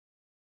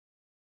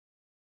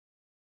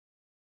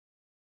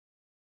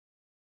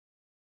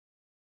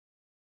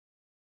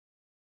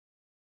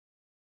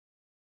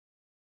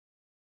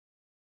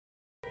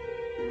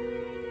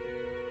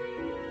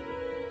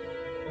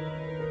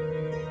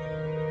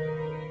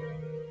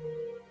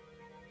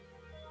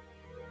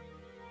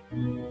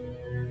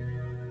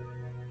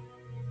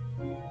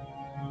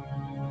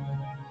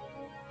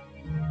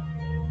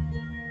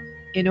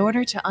In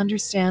order to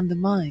understand the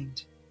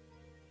mind,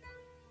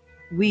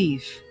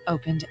 we've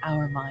opened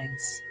our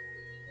minds.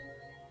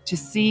 To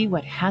see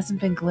what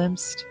hasn't been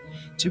glimpsed,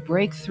 to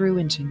break through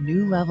into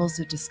new levels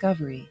of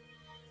discovery,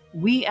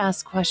 we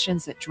ask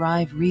questions that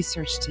drive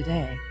research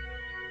today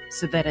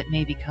so that it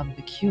may become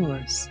the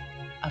cures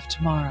of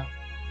tomorrow.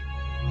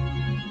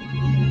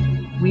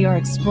 We are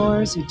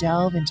explorers who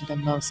delve into the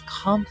most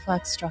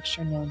complex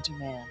structure known to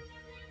man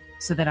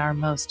so that our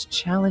most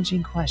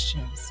challenging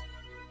questions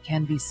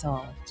can be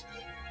solved.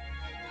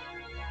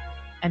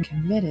 And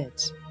committed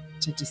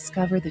to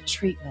discover the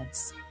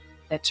treatments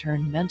that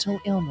turn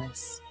mental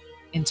illness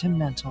into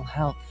mental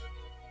health.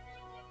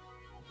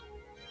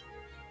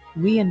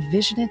 We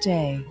envision a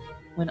day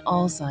when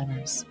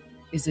Alzheimer's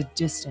is a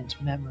distant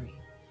memory,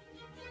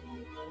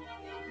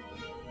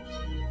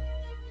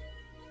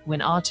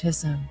 when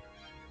autism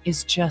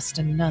is just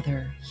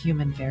another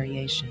human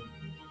variation,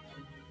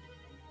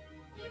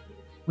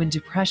 when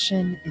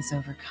depression is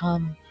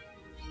overcome,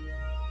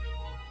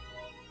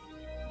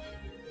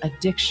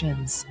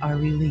 addictions are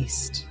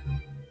released,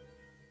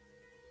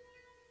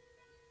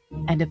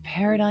 and a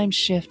paradigm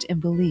shift in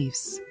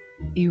beliefs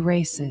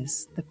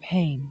erases the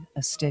pain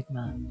of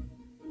stigma.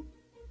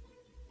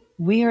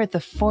 We are at the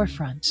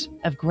forefront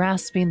of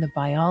grasping the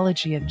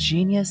biology of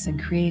genius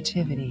and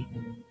creativity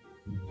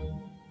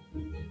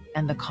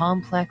and the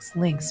complex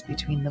links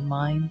between the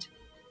mind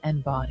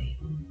and body.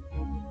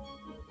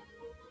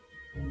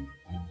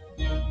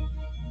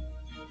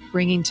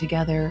 Bringing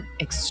together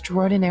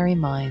extraordinary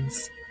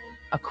minds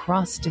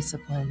across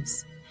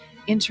disciplines,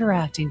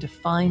 interacting to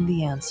find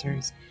the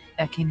answers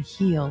that can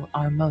heal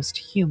our most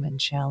human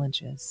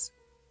challenges,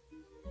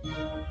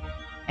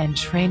 and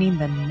training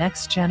the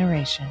next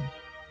generation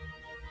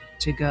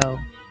to go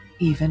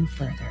even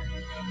further.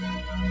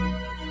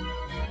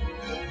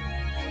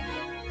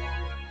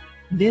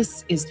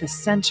 This is the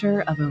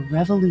center of a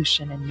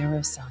revolution in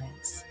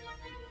neuroscience.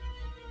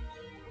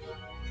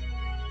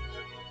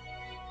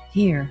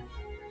 Here,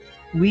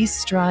 we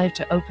strive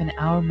to open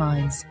our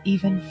minds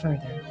even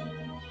further.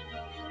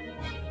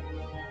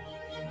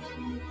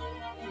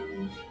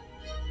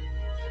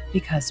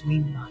 Because we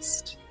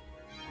must.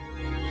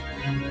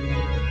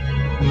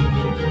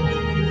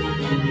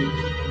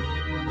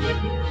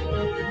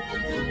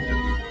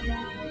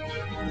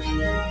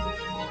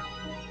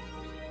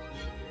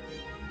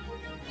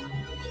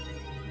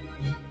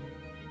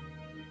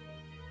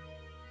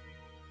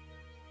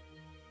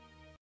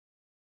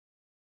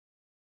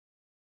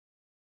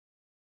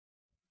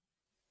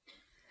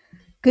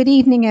 Good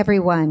evening,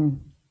 everyone.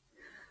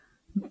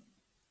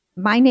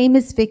 My name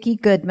is Vicki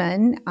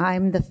Goodman.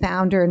 I'm the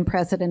founder and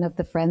president of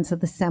the Friends of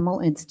the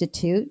Semel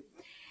Institute.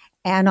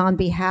 And on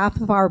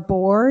behalf of our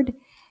board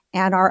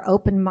and our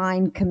Open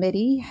Mind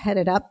Committee,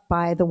 headed up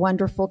by the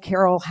wonderful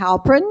Carol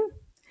Halprin,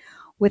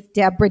 with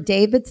Deborah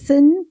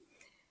Davidson,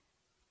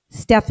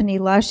 Stephanie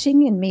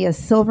Lushing, and Mia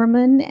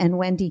Silverman, and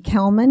Wendy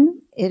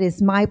Kelman, it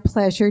is my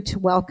pleasure to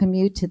welcome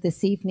you to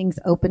this evening's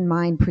Open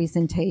Mind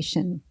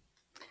presentation.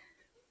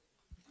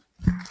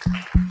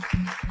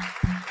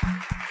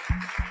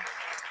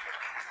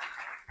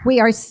 We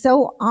are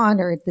so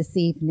honored this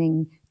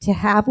evening to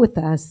have with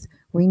us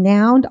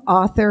renowned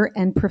author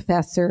and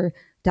professor,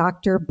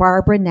 Dr.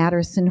 Barbara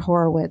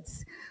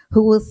Natterson-Horowitz,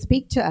 who will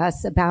speak to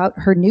us about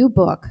her new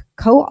book,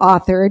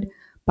 co-authored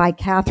by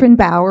Catherine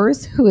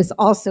Bowers, who is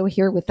also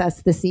here with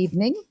us this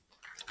evening.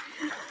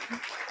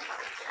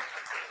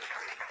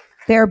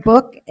 Their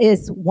book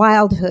is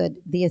Wildhood,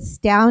 The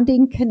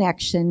Astounding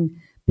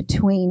Connection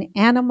Between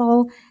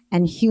Animal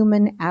and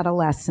Human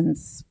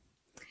Adolescence.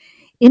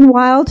 In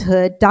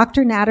Wildhood,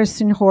 Dr.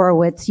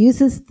 Natterson-Horowitz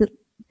uses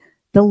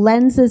the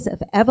lenses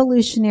of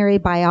evolutionary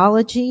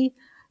biology,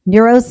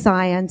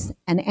 neuroscience,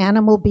 and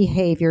animal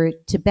behavior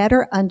to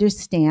better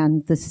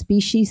understand the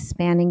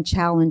species-spanning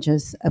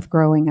challenges of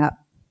growing up.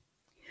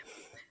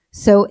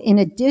 So in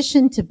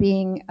addition to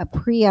being a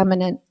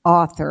preeminent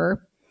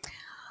author,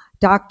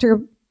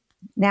 Dr.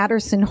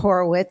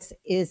 Natterson-Horowitz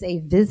is a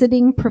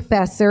visiting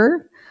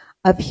professor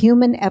of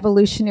human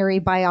evolutionary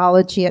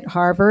biology at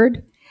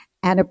Harvard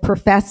and a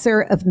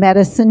professor of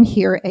medicine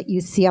here at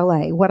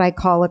UCLA, what I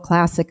call a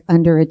classic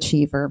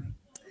underachiever.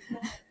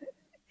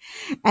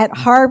 At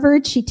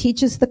Harvard, she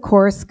teaches the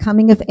course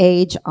Coming of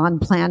Age on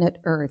Planet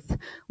Earth,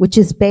 which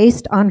is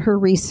based on her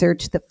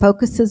research that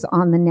focuses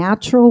on the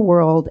natural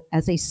world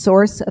as a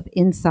source of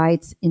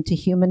insights into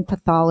human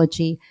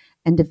pathology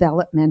and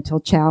developmental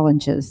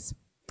challenges.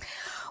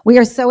 We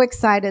are so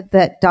excited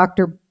that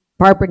Dr.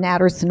 Barbara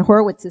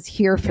Natterson-Horowitz is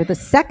here for the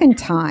second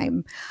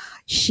time.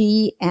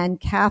 She and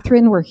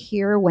Catherine were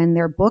here when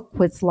their book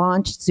was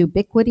launched,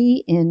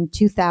 Zubiquity, in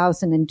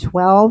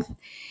 2012.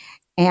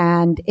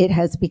 And it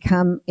has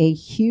become a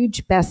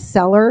huge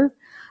bestseller.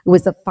 It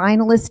was a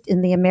finalist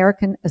in the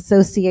American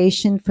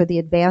Association for the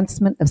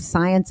Advancement of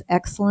Science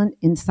Excellence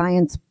in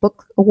Science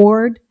Book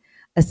Award,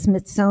 a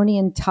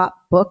Smithsonian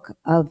Top Book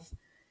of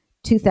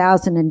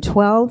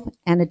 2012,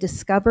 and a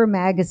Discover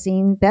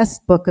Magazine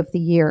Best Book of the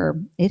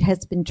Year. It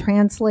has been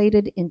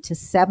translated into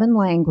 7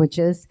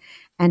 languages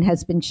and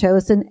has been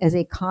chosen as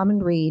a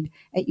common read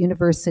at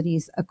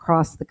universities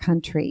across the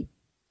country.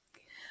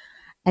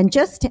 And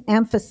just to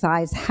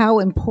emphasize how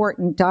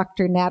important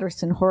Dr.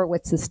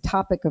 Natterson-Horowitz's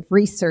topic of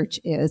research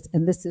is,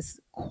 and this is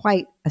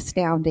quite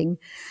astounding,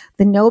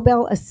 the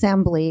Nobel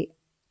Assembly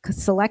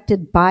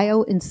selected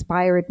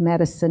bio-inspired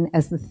medicine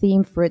as the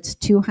theme for its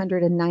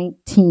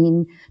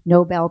 219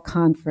 Nobel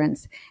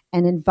Conference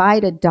and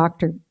invited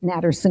Dr.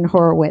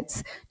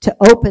 Natterson-Horowitz to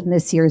open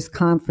this year's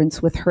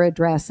conference with her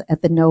address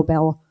at the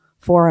Nobel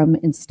Forum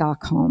in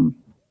Stockholm.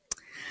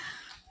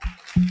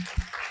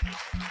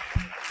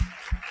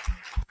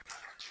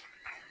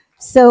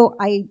 So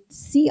I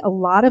see a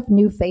lot of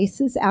new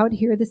faces out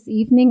here this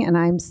evening, and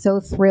I'm so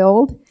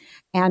thrilled,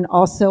 and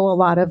also a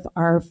lot of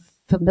our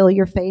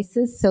familiar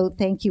faces, so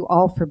thank you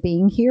all for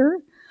being here.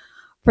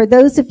 For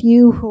those of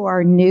you who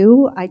are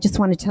new, I just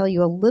want to tell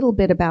you a little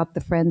bit about the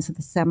Friends of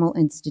the Semel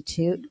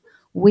Institute.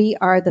 We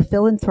are the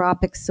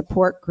philanthropic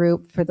support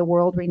group for the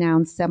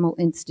world-renowned Semel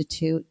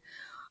Institute,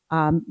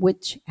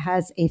 which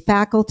has a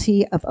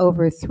faculty of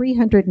over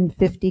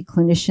 350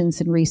 clinicians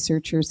and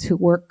researchers who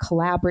work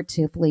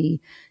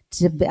collaboratively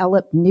to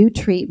develop new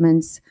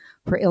treatments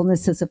for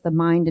illnesses of the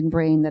mind and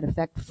brain that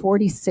affect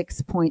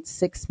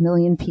 46.6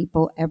 million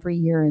people every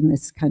year in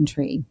this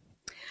country.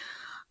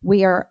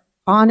 We are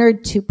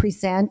honored to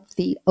present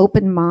the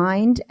Open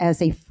Mind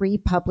as a free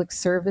public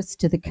service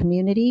to the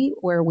community,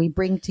 where we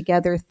bring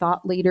together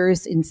thought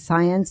leaders in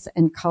science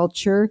and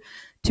culture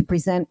to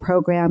present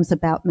programs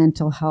about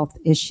mental health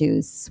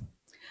issues.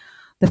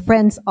 The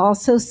Friends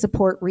also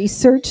support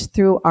research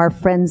through our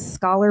Friends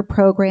Scholar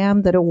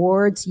Program that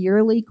awards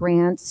yearly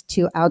grants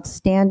to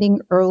outstanding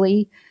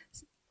early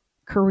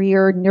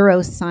career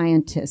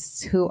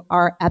neuroscientists who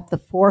are at the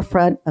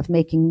forefront of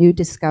making new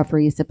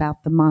discoveries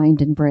about the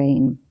mind and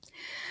brain.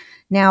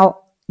 Now,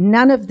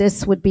 none of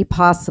this would be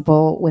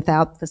possible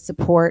without the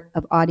support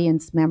of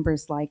audience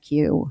members like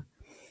you.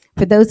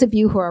 For those of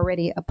you who are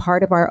already a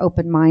part of our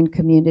Open Mind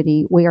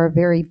community, we are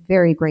very,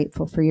 very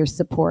grateful for your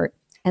support.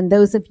 And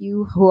those of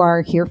you who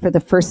are here for the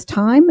first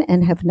time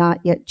and have not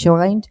yet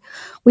joined,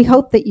 we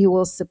hope that you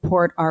will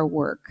support our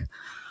work.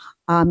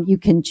 You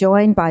can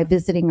join by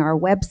visiting our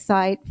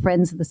website,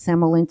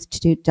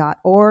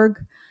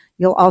 friendsofthesemelinstitute.org.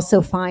 You'll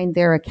also find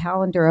there a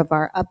calendar of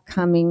our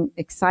upcoming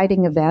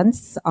exciting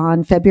events.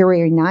 On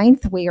February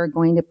 9th, we are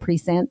going to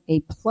present a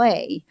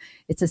play.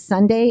 It's a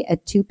Sunday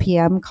at 2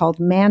 p.m. called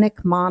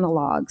Manic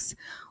Monologues,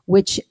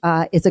 which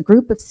is a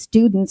group of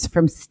students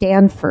from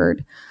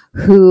Stanford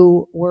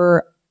who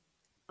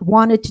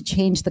wanted to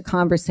change the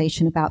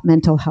conversation about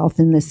mental health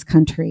in this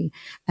country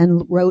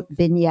and wrote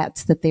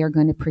vignettes that they are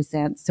going to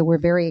present. So we're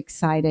very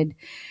excited.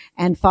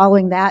 And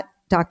following that,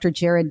 Dr.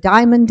 Jared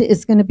Diamond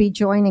is going to be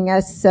joining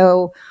us.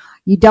 So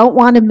you don't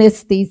want to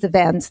miss these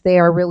events. They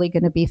are really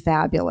going to be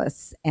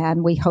fabulous.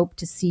 And we hope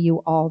to see you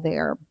all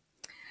there.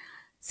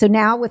 So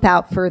now,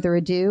 without further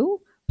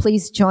ado,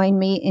 please join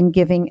me in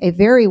giving a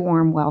very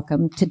warm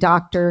welcome to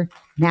Dr.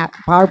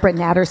 Barbara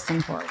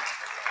Natterson-Horowitz.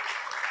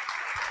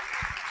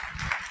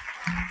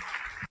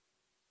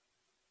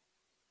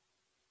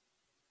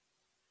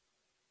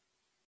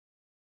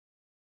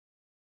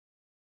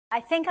 I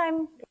think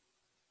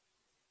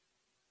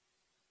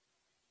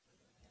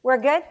we're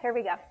good? Here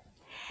we go.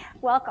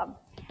 Welcome.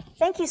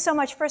 Thank you so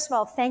much. First of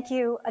all, thank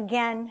you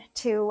again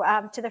to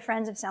the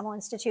Friends of Semel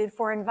Institute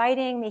for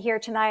inviting me here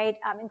tonight.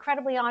 I'm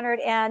incredibly honored,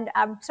 and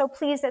I'm so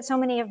pleased that so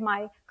many of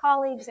my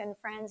colleagues and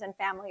friends and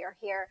family are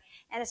here,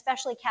 and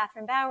especially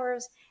Catherine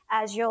Bowers,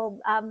 as you'll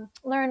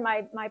learn,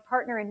 my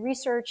partner in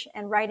research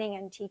and writing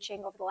and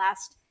teaching over the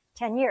last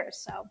 10 years.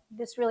 So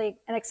this is really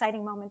an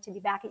exciting moment to be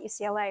back at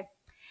UCLA.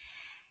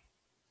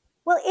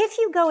 Well, if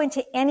you go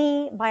into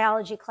any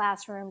biology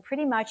classroom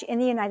pretty much in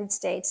the United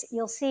States,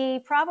 you'll see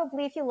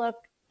probably, if you look,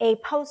 a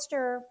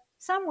poster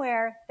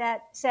somewhere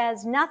that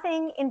says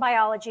nothing in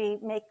biology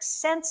makes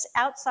sense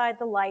outside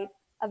the light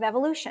of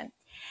evolution.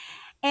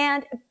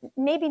 And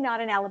maybe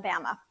not in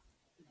Alabama,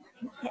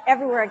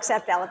 everywhere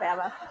except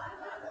Alabama.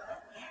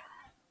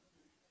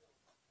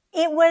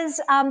 It was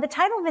the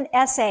title of an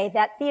essay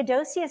that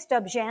Theodosius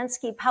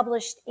Dobzhansky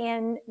published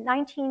in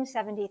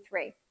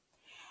 1973.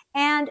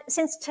 And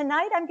since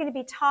tonight I'm going to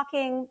be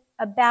talking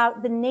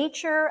about the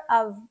nature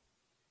of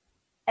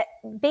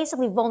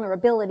basically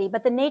vulnerability,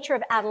 but the nature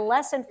of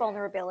adolescent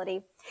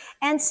vulnerability,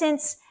 and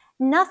since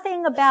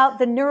nothing about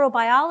the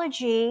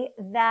neurobiology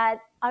that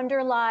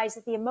underlies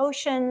the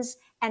emotions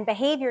and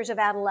behaviors of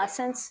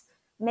adolescents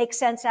makes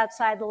sense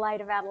outside the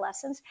light of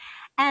adolescence,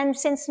 and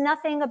since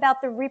nothing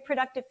about the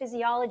reproductive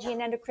physiology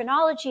and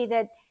endocrinology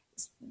that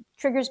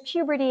triggers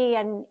puberty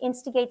and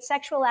instigates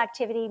sexual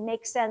activity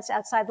makes sense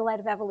outside the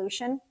light of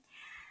evolution,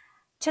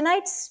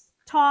 tonight's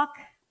talk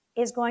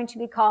is going to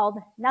be called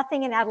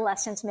Nothing in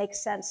Adolescence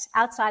Makes Sense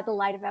Outside the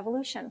Light of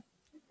Evolution.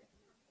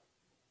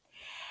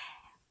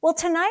 Well,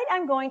 tonight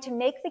I'm going to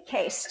make the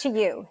case to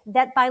you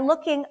that by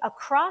looking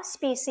across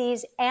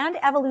species and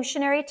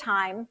evolutionary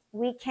time,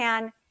 we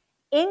can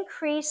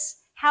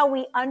increase how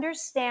we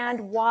understand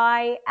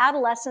why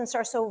adolescents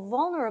are so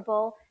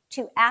vulnerable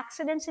to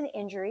accidents and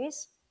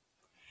injuries,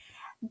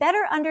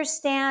 better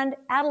understand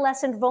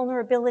adolescent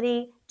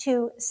vulnerability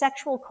to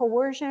sexual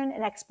coercion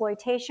and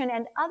exploitation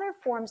and other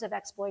forms of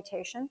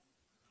exploitation,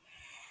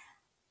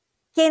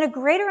 gain a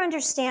greater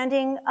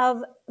understanding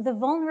of the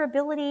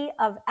vulnerability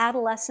of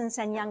adolescents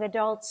and young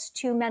adults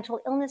to mental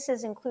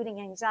illnesses, including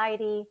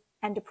anxiety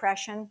and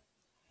depression.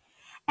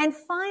 And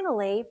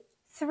finally,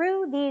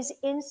 through these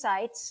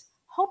insights,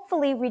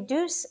 hopefully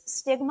reduce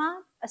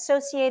stigma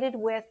associated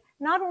with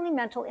not only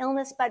mental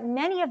illness, but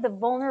many of the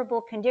vulnerable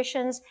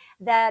conditions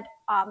that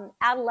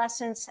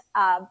adolescents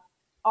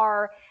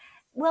are,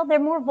 well, they're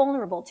more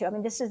vulnerable to. I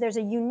mean, there's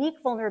a unique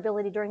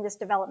vulnerability during this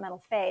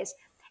developmental phase.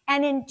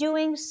 And in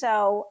doing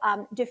so,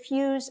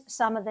 diffuse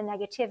some of the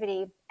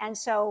negativity, and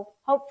so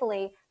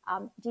hopefully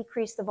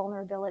decrease the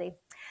vulnerability.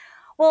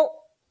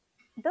 Well,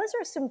 those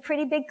are some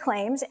pretty big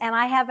claims, and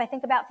I have, I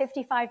think, about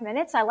 55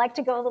 minutes. I like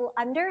to go a little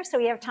under so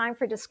we have time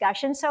for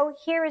discussion. So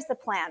here is the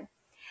plan.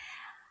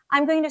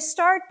 I'm going to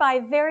start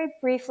by very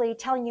briefly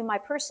telling you my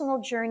personal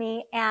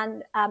journey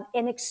and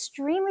an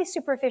extremely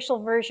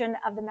superficial version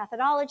of the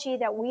methodology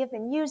that we have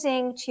been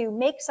using to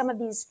make some of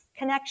these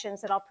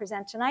connections that I'll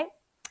present tonight.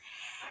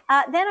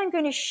 Then I'm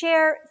going to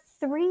share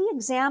 3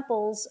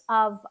 examples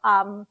of,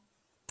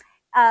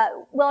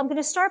 well, I'm going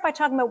to start by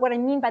talking about what I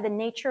mean by the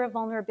nature of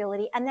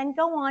vulnerability, and then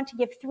go on to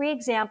give 3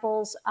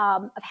 examples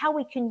of how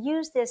we can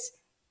use this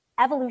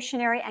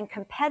evolutionary and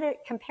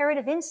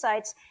comparative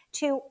insights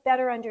to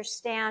better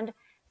understand.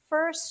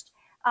 First,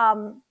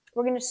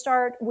 we're going to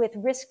start with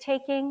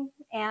risk-taking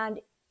and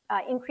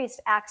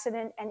increased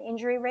accident and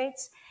injury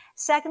rates.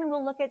 Second,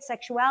 we'll look at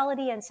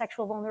sexuality and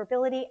sexual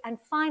vulnerability. And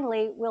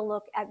finally, we'll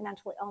look at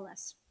mental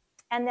illness.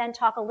 And then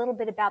talk a little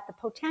bit about the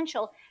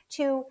potential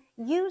to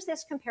use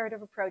this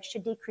comparative approach to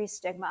decrease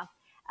stigma,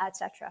 et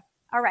cetera.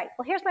 All right,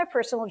 well, here's my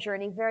personal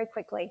journey very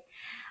quickly.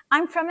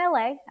 I'm from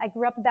LA. I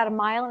grew up about 1.5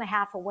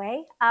 miles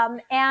away,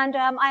 and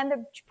I'm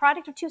the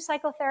product of 2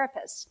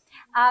 psychotherapists.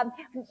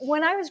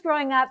 When I was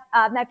growing up,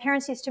 my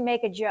parents used to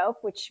make a joke,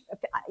 which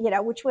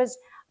was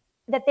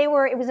that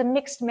it was a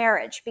mixed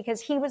marriage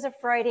because he was a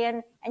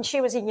Freudian and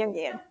she was a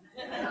Jungian.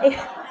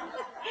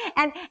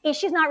 And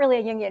she's not really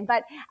a Jungian,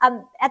 but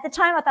at the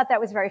time I thought that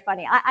was very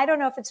funny. I don't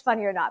know if it's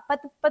funny or not,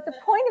 but the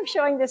point of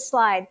showing this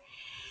slide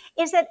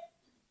is that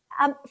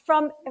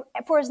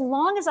for as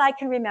long as I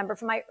can remember,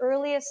 from my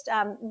earliest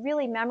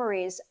really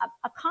memories,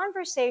 a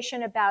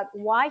conversation about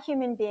why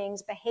human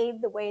beings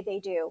behave the way they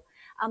do,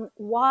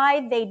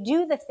 why they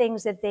do the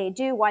things that they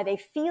do, why they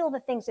feel the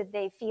things that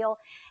they feel,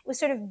 it was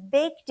sort of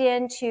baked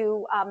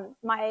into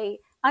my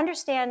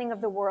understanding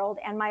of the world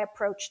and my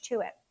approach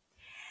to it.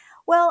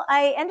 Well,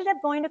 I ended up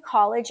going to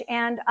college,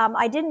 and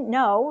I didn't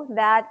know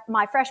that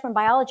my freshman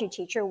biology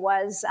teacher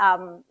was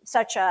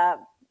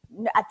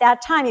at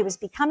that time, he was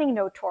becoming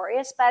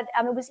notorious, but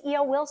it was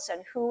E.O.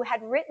 Wilson, who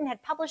had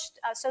published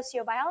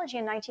sociobiology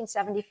in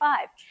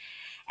 1975.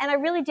 And I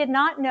really did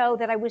not know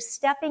that I was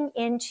stepping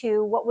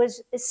into what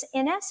was,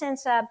 in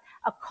essence, a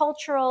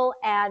cultural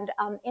and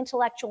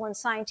intellectual and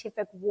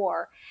scientific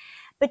war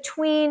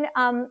between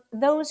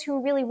those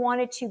who really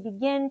wanted to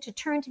begin to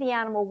turn to the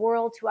animal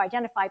world to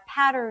identify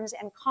patterns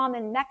and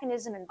common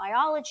mechanism in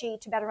biology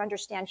to better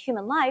understand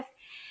human life,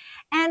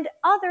 and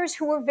others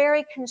who were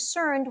very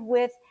concerned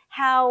with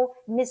how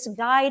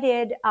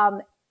misguided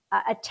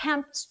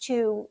attempts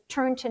to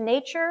turn to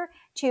nature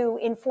to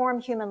inform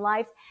human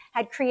life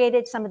had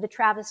created some of the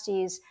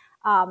travesties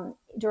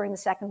during the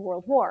Second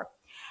World War.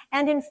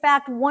 And in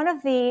fact, one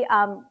of the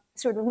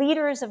sort of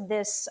leaders of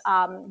this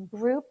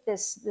group,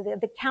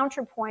 the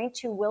counterpoint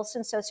to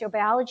Wilson's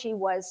sociobiology,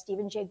 was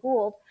Stephen Jay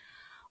Gould,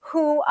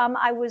 who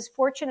I was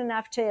fortunate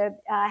enough to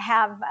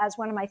have as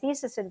one of my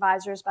thesis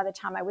advisors by the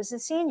time I was a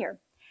senior.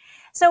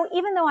 So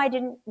even though I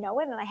didn't know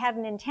it and I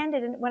hadn't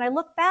intended, and when I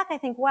look back, I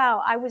think,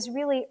 wow, I was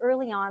really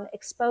early on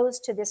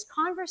exposed to this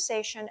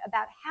conversation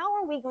about how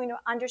are we going to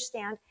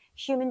understand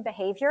human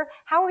behavior?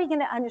 How are we going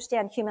to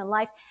understand human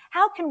life?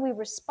 How can we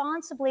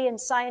responsibly and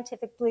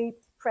scientifically,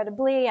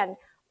 credibly, and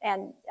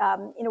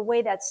in a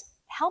way that's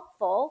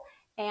helpful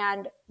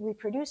and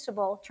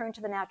reproducible, turn to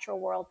the natural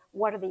world?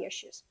 What are the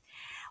issues?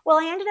 Well,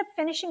 I ended up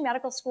finishing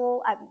medical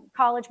school,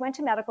 college, went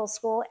to medical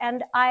school,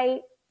 and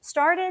I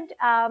started,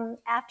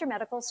 after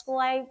medical school,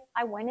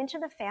 I went into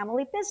the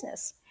family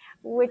business,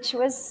 which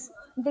was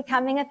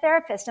becoming a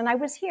therapist. And I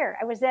was here.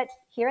 I was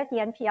here at the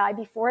NPI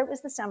before it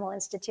was the Semel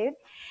Institute.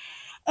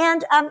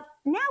 And now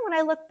when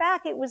I look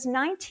back, it was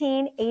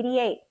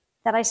 1988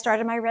 that I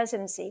started my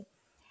residency.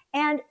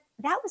 And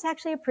that was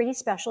actually a pretty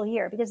special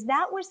year because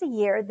that was the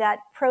year that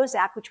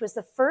Prozac, which was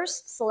the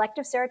first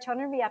selective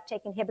serotonin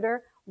reuptake inhibitor,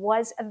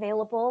 was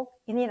available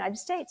in the United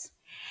States.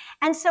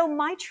 And so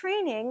my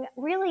training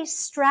really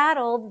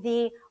straddled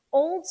the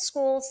old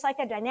school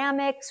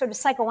psychodynamic, sort of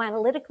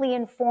psychoanalytically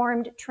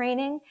informed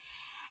training,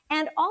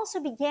 and also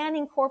began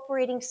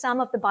incorporating some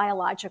of the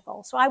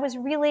biological. So I was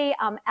really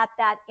at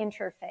that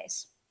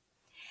interface.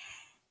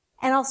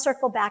 And I'll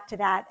circle back to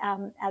that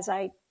as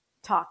I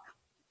talk.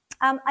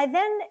 I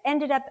then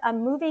ended up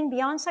moving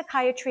beyond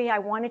psychiatry. I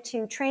wanted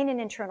to train in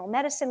internal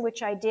medicine,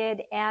 which I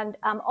did, and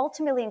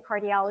ultimately in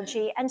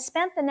cardiology, and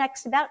spent the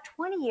next about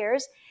 20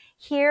 years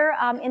here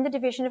in the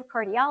division of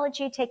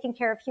cardiology, taking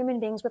care of human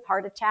beings with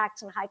heart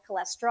attacks and high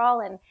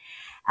cholesterol and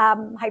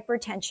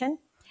hypertension.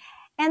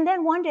 And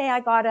then one day I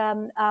got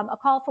a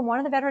call from one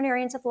of the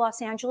veterinarians at the Los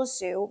Angeles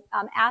Zoo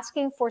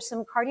asking for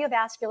some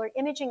cardiovascular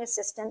imaging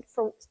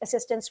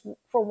assistance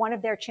for one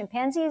of their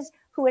chimpanzees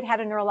who had had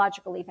a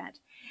neurological event.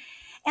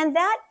 And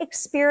that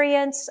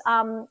experience,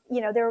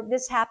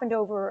 this happened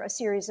over a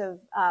series of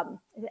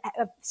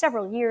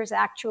several years,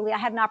 actually. I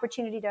had an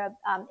opportunity to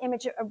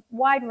image a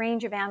wide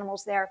range of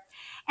animals there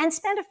and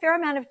spend a fair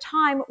amount of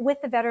time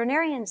with the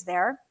veterinarians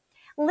there,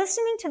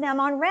 listening to them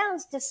on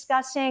rounds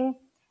discussing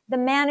the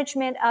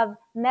management of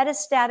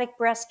metastatic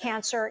breast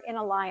cancer in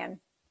a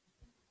lion,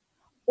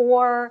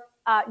 or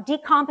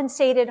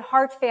decompensated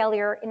heart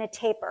failure in a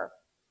tapir,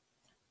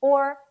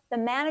 or the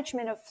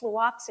management of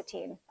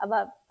fluoxetine,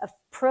 of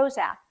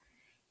Prozac,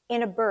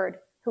 in a bird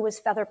who was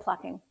feather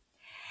plucking.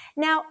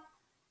 Now,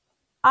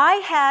 I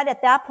had,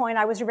 at that point,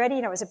 I was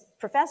ready, I was a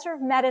professor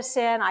of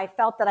medicine. I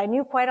felt that I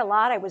knew quite a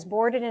lot. I was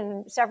boarded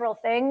in several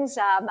things.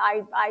 And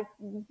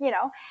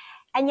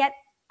yet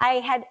I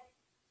had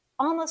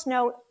almost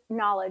no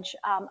knowledge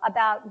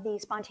about the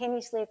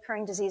spontaneously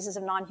occurring diseases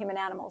of non-human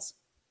animals.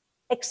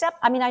 Except,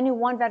 I knew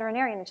one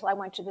veterinarian until I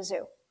went to the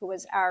zoo, who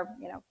was our,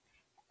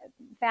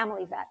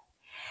 family vet.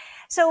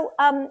 So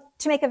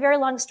to make a very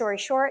long story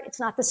short, it's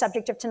not the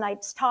subject of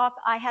tonight's talk.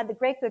 I had the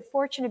great good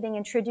fortune of being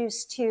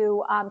introduced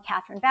to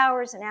Catherine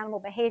Bowers, an animal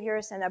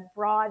behaviorist and a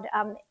broad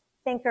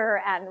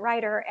thinker and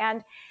writer.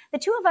 And the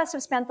two of us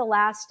have spent the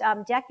last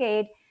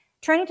decade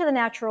turning to the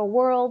natural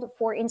world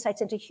for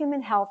insights into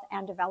human health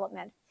and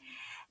development.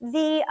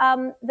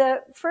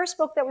 The first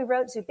book that we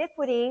wrote,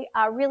 Zoobiquity,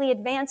 really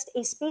advanced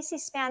a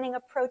species-spanning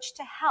approach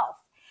to health.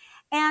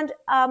 And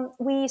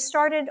we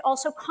started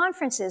also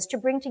conferences to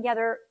bring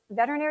together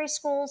veterinary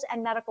schools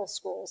and medical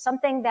schools,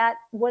 something that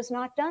was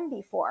not done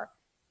before.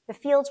 The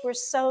fields were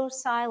so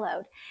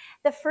siloed.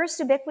 The first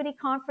Zoobiquity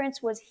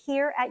conference was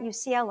here at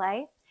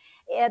UCLA.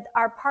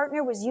 Our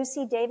partner was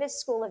UC Davis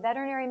School of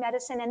Veterinary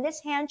Medicine, and this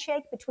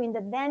handshake between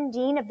the then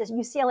dean of the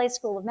UCLA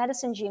School of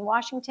Medicine, Gene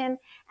Washington,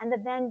 and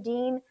the then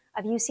dean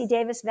of UC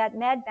Davis Vet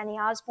Med, Benny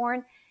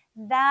Osborne,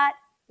 that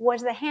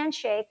was the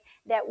handshake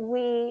that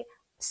we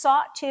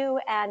sought to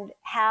and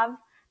have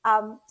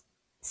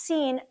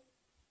seen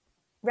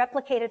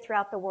replicated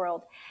throughout the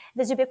world.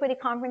 The Zoobiquity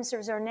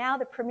conferences are now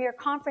the premier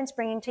conference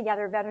bringing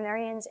together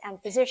veterinarians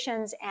and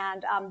physicians,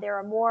 and there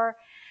are more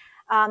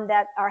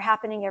that are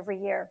happening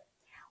every year.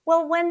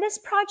 Well, when this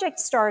project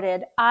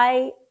started,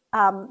 I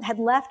had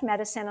left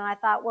medicine, and I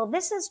thought, well,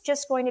 this is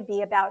just going to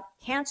be about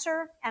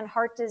cancer and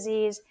heart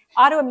disease,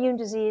 autoimmune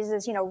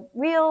diseases,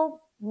 real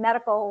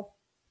medical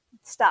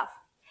stuff.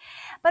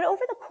 But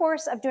over the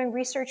course of doing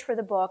research for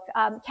the book,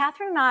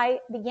 Catherine and I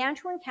began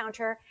to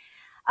encounter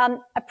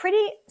a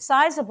pretty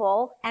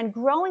sizable and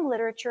growing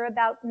literature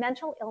about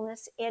mental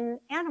illness in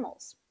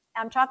animals.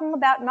 I'm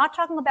not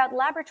talking about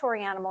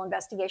laboratory animal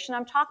investigation.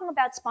 I'm talking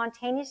about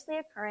spontaneously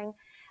occurring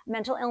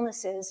mental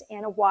illnesses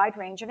in a wide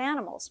range of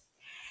animals.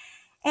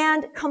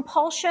 And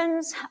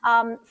compulsions,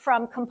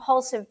 from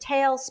compulsive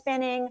tail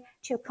spinning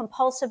to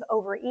compulsive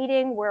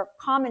overeating, where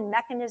common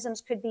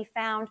mechanisms could be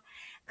found,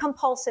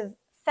 compulsive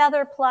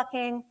feather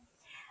plucking.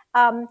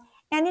 And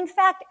in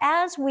fact,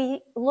 as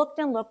we looked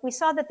and looked, we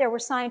saw that there were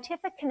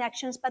scientific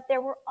connections, but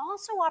there were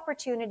also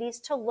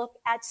opportunities to look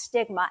at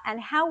stigma and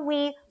how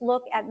we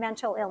look at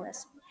mental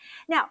illness.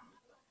 Now,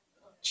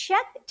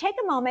 take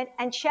a moment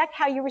and check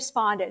how you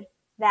responded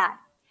that,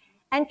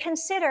 and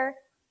consider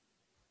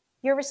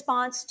your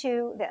response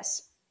to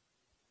this.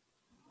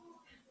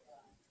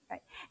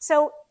 Right.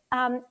 So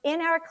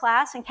in our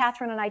class, and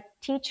Catherine and I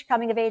teach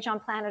Coming of Age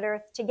on Planet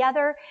Earth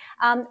together,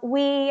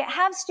 we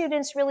have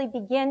students really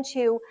begin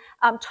to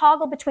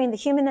toggle between the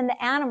human and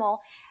the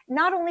animal,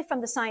 not only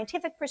from the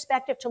scientific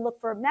perspective to look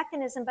for a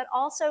mechanism, but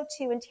also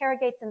to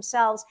interrogate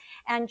themselves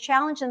and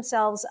challenge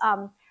themselves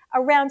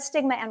around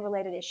stigma and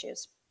related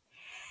issues.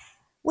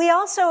 We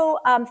also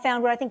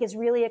found what I think is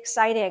really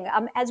exciting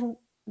as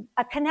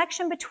a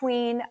connection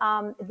between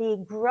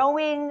the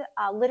growing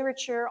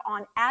literature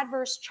on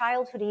adverse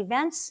childhood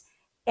events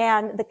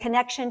and the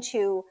connection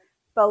to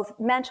both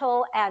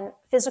mental and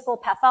physical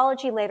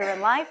pathology later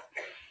in life,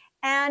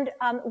 and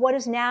what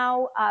is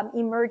now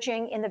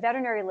emerging in the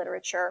veterinary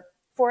literature.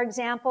 For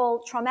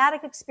example,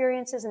 traumatic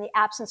experiences in the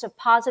absence of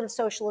positive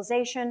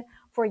socialization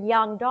for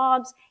young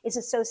dogs is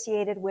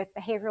associated with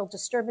behavioral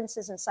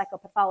disturbances and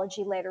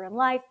psychopathology later in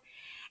life.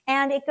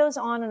 And it goes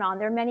on and on.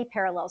 There are many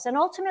parallels. And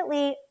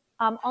ultimately,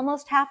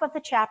 almost half of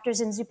the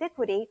chapters in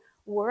Zoobiquity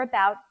were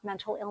about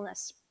mental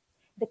illness,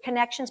 the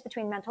connections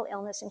between mental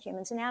illness and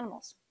humans and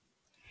animals.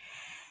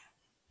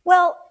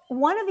 Well,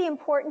 one of the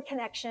important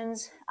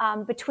connections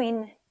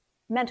between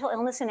mental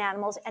illness and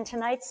animals and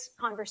tonight's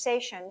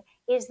conversation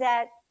is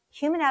that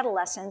human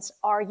adolescents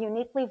are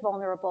uniquely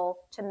vulnerable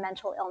to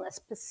mental illness,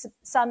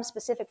 some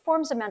specific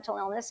forms of mental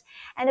illness.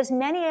 And as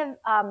many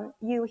of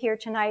you here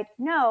tonight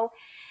know,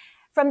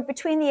 from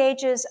between the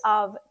ages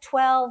of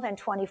 12 and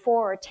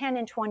 24, or 10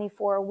 and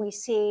 24, we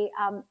see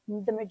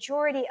the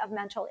majority of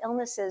mental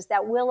illnesses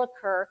that will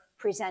occur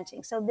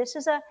presenting. So this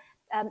is a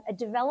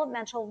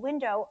developmental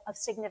window of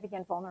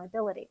significant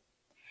vulnerability.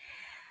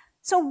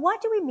 So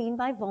what do we mean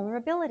by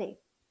vulnerability?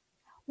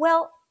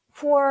 Well,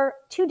 for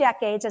 2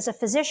 decades as a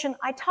physician,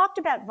 I talked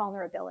about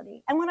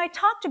vulnerability. And when I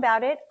talked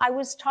about it, I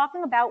was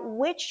talking about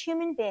which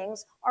human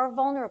beings are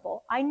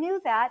vulnerable. I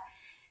knew that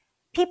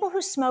people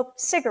who smoked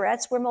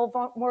cigarettes were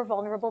more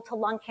vulnerable to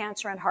lung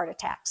cancer and heart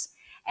attacks.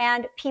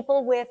 And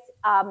people with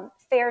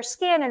fair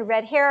skin and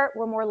red hair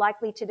were more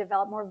likely to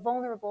develop, more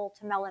vulnerable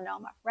to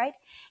melanoma, right?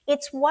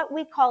 It's what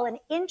we call an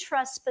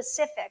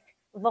intraspecific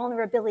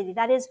vulnerability,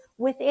 that is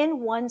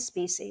within one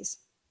species.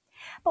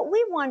 But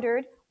we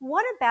wondered,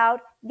 what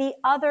about the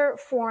other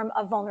form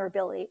of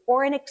vulnerability,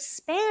 or an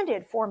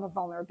expanded form of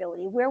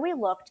vulnerability, where we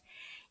looked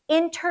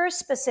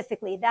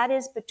interspecifically, that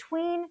is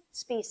between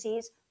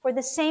species, for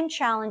the same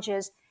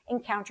challenges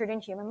encountered in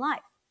human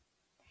life.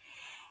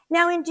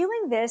 Now, in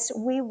doing this,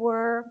 we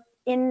were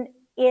in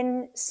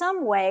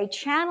some way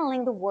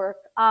channeling the work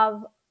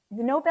of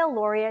the Nobel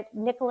laureate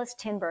Nicholas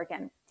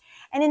Tinbergen.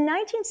 And in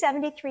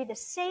 1973, the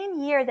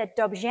same year that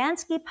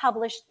Dobzhansky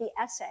published the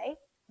essay,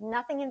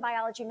 Nothing in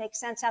Biology Makes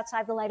Sense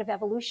Outside the Light of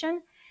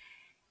Evolution,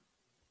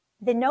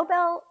 the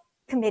Nobel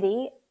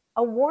Committee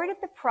awarded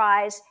the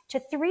prize to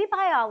 3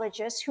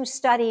 biologists who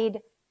studied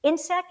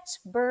insects,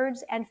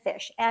 birds, and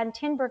fish, and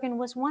Tinbergen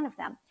was one of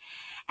them.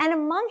 And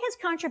among his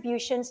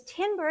contributions,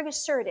 Tinbergen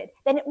asserted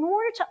that in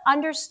order to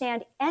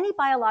understand any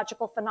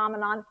biological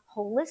phenomenon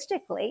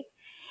holistically,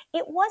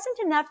 it wasn't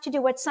enough to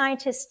do what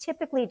scientists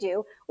typically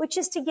do, which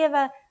is to give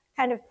a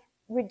kind of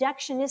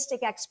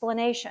reductionistic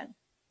explanation.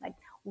 Like,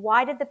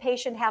 why did the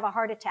patient have a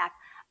heart attack?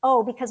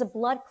 Oh, because a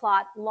blood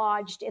clot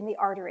lodged in the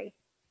artery,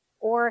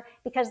 or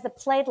because the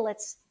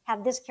platelets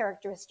have this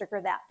characteristic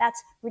or that.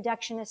 That's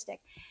reductionistic.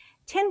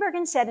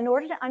 Tinbergen said in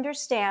order to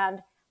understand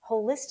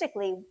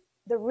holistically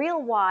the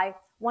real why,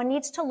 one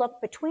needs to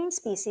look between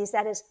species,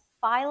 that is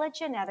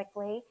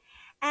phylogenetically,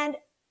 and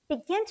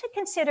begin to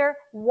consider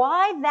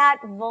why that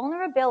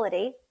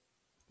vulnerability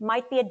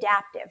might be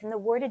adaptive. And the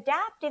word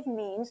adaptive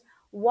means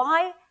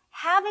why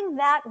having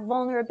that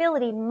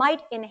vulnerability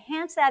might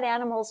enhance that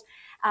animal's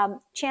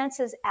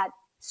chances at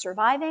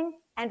surviving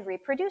and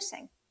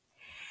reproducing.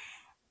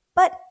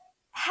 But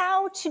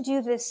how to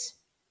do this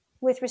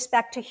with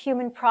respect to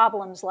human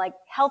problems like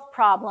health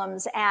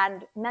problems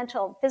and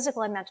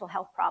physical and mental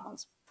health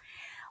problems?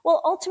 Well,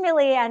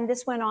 ultimately, and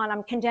this went on,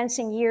 I'm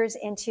condensing years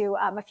into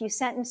a few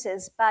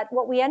sentences, but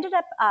what we ended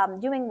up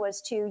doing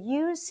was to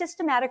use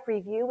systematic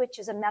review, which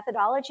is a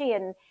methodology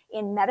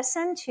in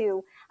medicine,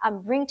 to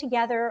bring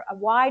together a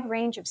wide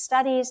range of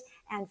studies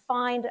and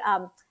find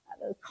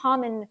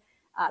common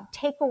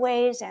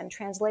takeaways and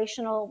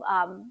translational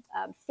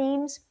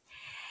themes.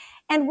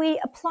 And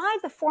we applied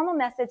the formal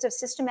methods of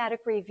systematic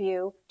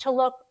review to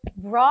look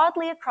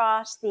broadly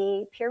across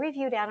the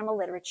peer-reviewed animal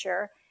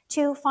literature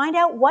to find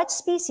out what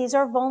species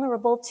are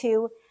vulnerable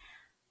to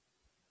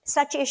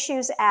such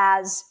issues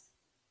as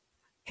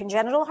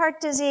congenital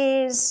heart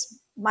disease,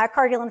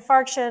 myocardial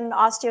infarction,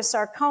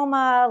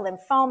 osteosarcoma,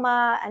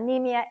 lymphoma,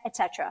 anemia,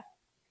 etc.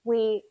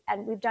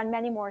 And we've done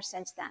many more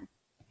since then.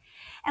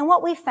 And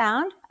what we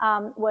found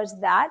was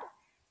that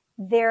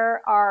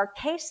there are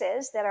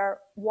cases that are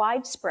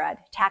widespread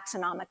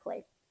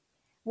taxonomically.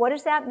 What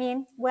does that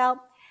mean?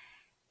 Well,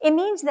 it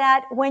means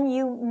that when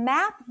you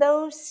map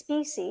those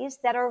species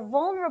that are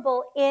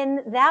vulnerable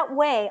in that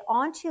way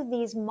onto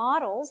these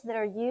models that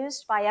are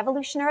used by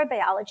evolutionary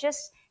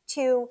biologists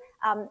to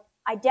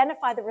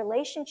identify the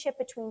relationship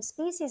between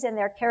species and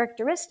their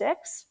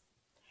characteristics,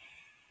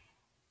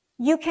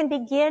 you can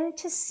begin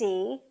to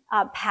see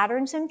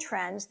patterns and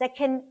trends that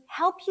can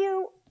help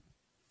you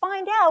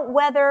find out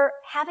whether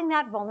having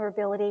that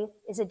vulnerability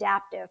is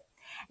adaptive.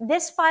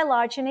 This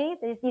phylogeny,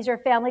 these are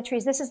family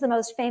trees. This is the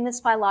most famous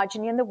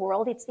phylogeny in the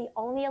world. It's the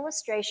only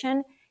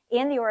illustration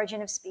in The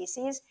Origin of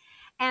Species.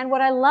 And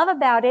what I love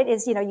about it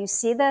is, you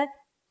see the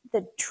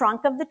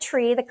trunk of the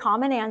tree, the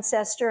common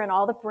ancestor and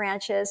all the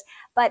branches,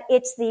 but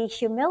it's the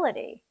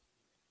humility.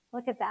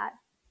 Look at that.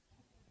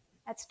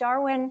 That's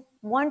Darwin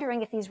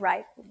wondering if he's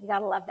right. You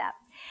gotta love that.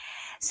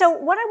 So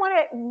what I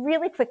want to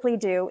really quickly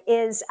do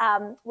is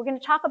we're going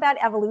to talk about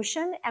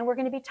evolution, and we're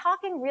going to be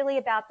talking really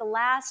about the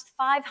last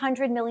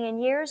 500 million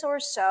years or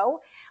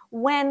so,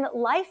 when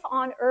life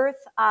on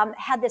Earth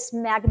had this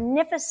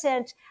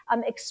magnificent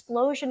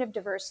explosion of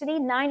diversity.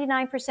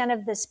 99%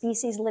 of the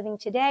species living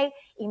today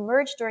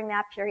emerged during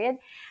that period.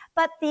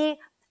 But the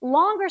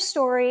longer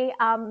story,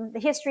 the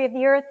history of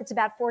the Earth, it's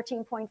about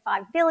 14.5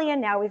 billion.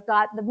 Now we've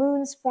got the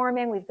moons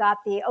forming, we've got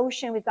the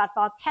ocean, we've got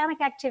volcanic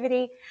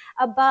activity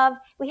above.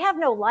 We have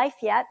no life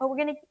yet, but we're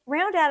going to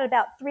round out at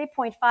about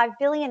 3.5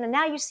 billion. And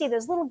now you see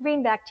those little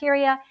green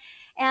bacteria,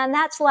 And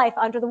that's life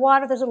under the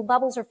water. Those little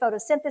bubbles are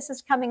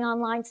photosynthesis coming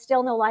online,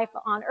 still no life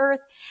on Earth.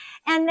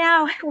 And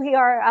now we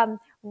are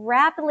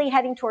rapidly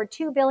heading toward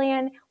 2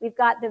 billion. We've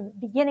got the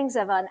beginnings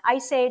of an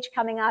ice age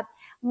coming up.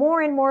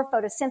 More and more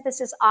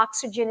photosynthesis,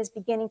 oxygen is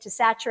beginning to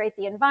saturate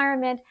the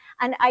environment,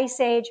 an ice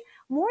age,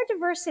 more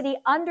diversity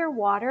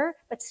underwater,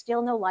 but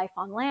still no life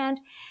on land.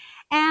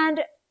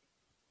 And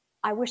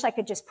I wish I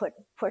could just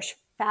push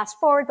fast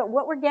forward, but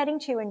what we're getting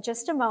to in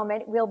just a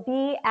moment will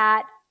be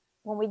at,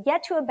 when we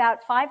get to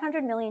about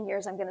 500 million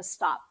years, I'm going to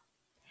stop.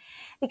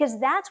 Because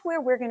that's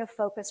where we're going to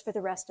focus for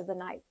the rest of the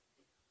night.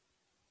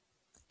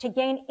 To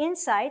gain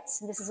insights,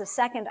 this is a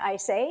second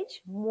ice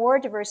age, more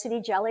diversity,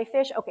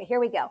 jellyfish. Okay, here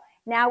we go.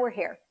 Now we're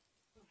here.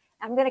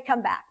 I'm going to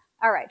come back.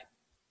 All right.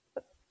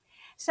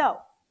 So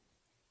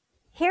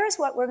here's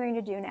what we're going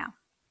to do now.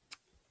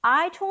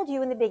 I told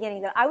you in the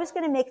beginning that I was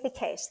going to make the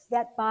case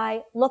that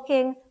by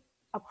looking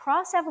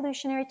across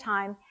evolutionary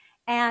time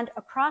and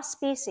across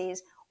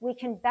species, we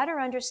can better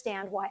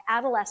understand why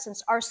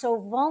adolescents are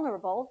so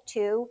vulnerable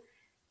to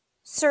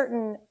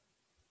certain,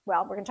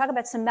 well, we're going to talk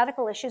about some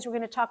medical issues. We're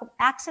going to talk about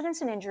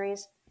accidents and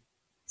injuries,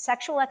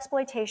 sexual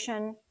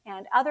exploitation,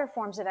 and other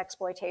forms of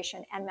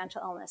exploitation and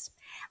mental illness.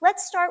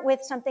 Let's start with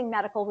something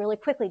medical really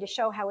quickly to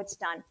show how it's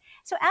done.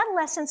 So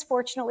adolescents,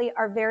 fortunately,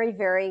 are very,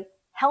 very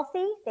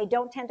healthy. They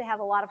don't tend to have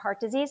a lot of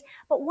heart disease.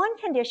 But one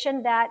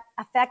condition that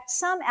affects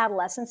some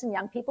adolescents and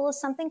young people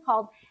is something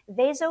called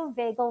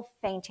vasovagal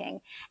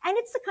fainting. And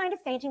it's the kind of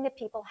fainting that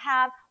people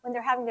have when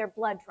they're having their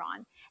blood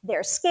drawn.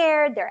 They're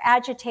scared, they're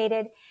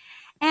agitated.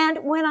 And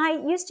when I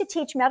used to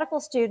teach medical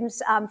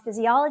students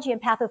physiology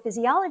and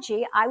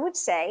pathophysiology, I would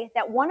say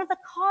that one of the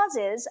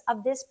causes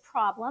of this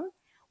problem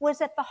was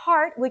that the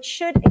heart, which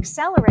should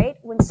accelerate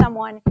when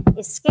someone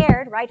is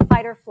scared, right,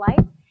 fight or flight,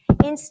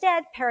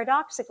 instead,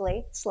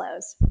 paradoxically,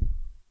 slows.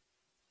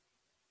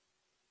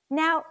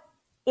 Now,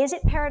 is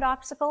it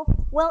paradoxical?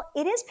 Well,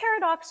 it is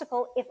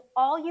paradoxical if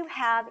all you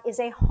have is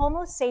a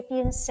Homo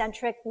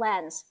sapiens-centric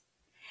lens.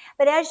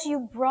 But as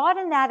you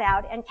broaden that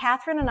out, and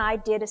Catherine and I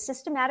did a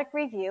systematic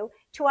review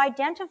to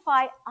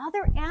identify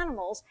other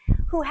animals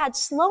who had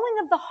slowing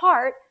of the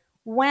heart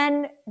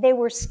when they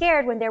were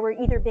scared, when they were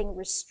either being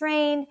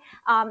restrained,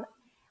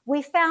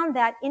 we found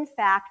that, in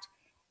fact,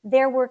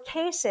 there were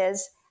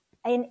cases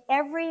in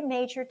every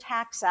major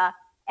taxa,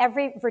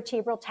 every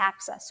vertebral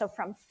taxa. So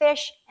from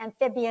fish,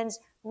 amphibians,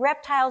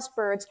 reptiles,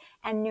 birds,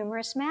 and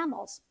numerous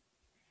mammals.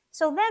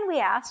 So then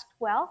we asked,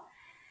 well,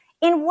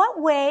 in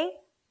what way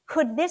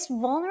could this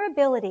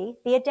vulnerability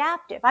be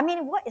adaptive? I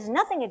mean, what is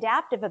nothing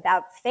adaptive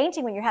about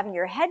fainting when you're having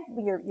your head,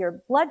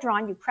 your blood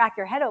drawn, you crack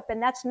your head open.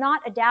 That's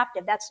not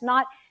adaptive. That's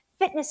not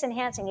fitness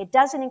enhancing. It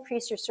doesn't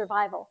increase your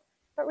survival.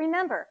 But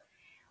remember,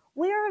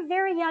 we are a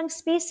very young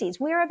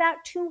species. We are about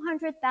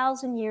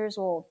 200,000 years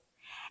old.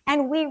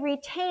 And we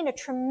retain a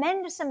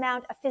tremendous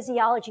amount of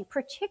physiology,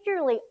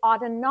 particularly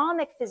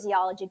autonomic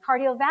physiology,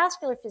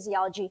 cardiovascular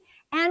physiology,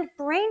 and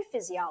brain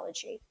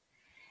physiology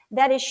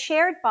that is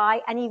shared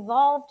by and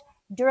evolved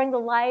during the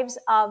lives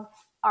of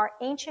our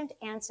ancient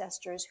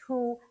ancestors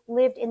who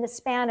lived in the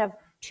span of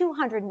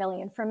 200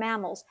 million for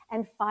mammals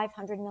and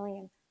 500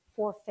 million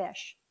for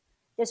fish.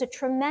 There's a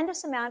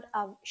tremendous amount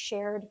of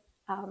shared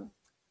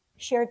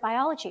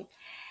biology.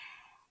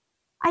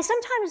 I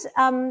sometimes,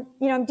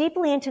 I'm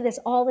deeply into this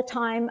all the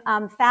time,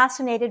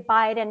 fascinated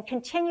by it and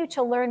continue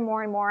to learn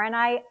more and more. And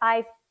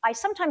I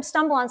sometimes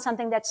stumble on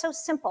something that's so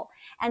simple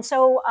and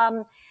so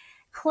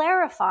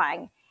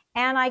clarifying.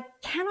 And I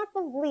cannot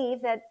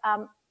believe that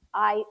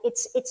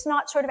it's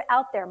not sort of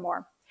out there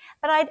more.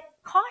 But I'd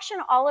caution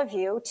all of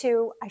you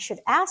to, I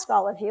should ask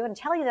all of you and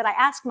tell you that I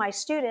ask my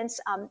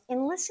students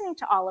in listening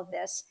to all of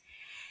this,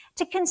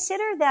 to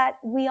consider that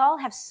we all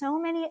have so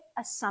many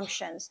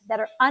assumptions that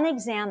are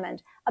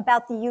unexamined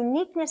about the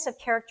uniqueness of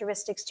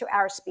characteristics to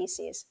our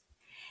species.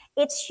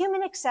 It's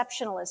human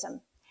exceptionalism.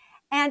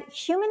 And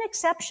human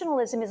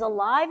exceptionalism is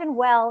alive and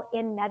well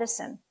in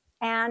medicine.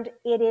 And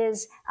it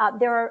is,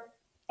 there are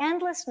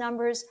endless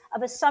numbers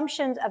of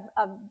assumptions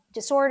of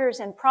disorders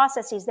and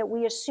processes that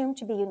we assume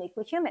to be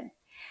uniquely human.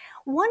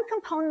 One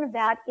component of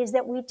that is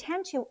that we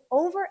tend to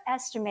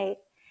overestimate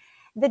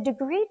the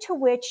degree to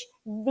which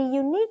the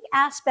unique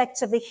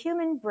aspects of the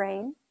human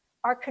brain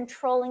are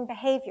controlling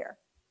behavior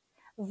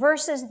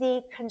versus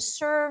the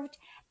conserved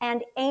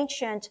and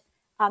ancient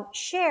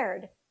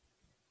shared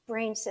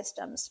brain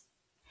systems.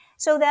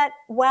 So that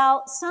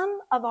while some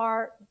of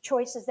our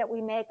choices that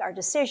we make, our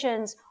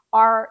decisions,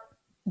 are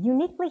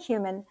uniquely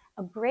human,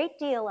 a great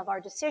deal of our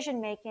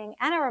decision-making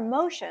and our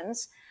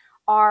emotions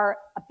are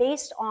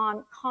based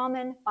on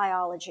common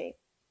biology.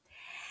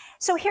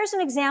 So here's an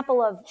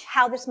example of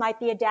how this might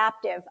be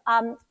adaptive.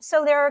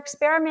 So there are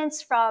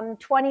experiments from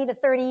 20 to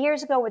 30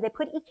 years ago where they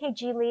put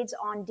EKG leads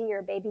on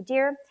deer, baby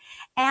deer,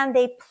 and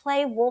they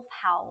play wolf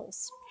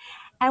howls.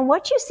 And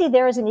what you see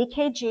there is an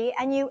EKG,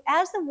 and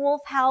as the wolf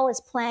howl is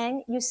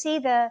playing, you see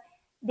the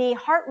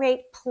heart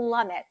rate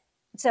plummet.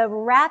 It's a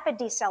rapid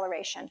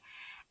deceleration.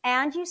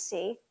 And you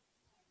see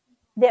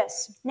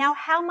this. Now,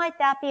 how might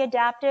that be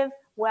adaptive?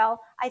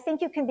 Well, I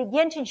think you can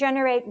begin to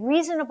generate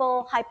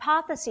reasonable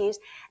hypotheses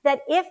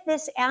that if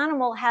this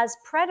animal has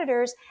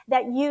predators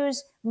that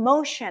use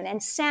motion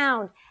and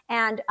sound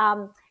and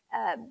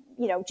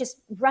just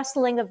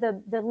rustling of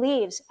the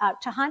leaves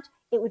to hunt,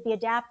 it would be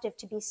adaptive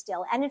to be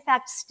still. And in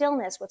fact,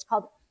 stillness, what's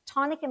called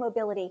tonic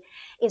immobility,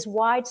 is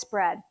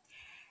widespread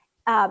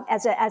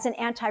as an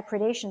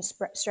anti-predation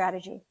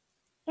strategy.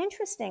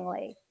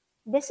 Interestingly,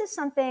 this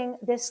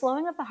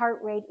slowing of the heart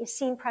rate is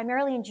seen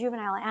primarily in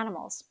juvenile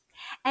animals.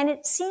 And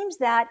it seems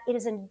that it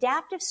is an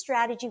adaptive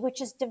strategy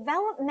which is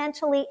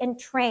developmentally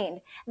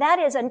entrained. That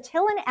is,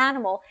 until an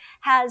animal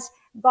has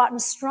gotten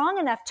strong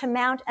enough to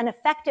mount an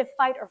effective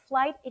fight or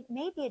flight, it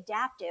may be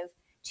adaptive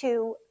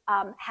to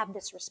have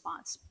this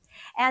response.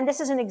 And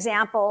this is an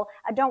example.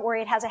 Don't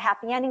worry, it has a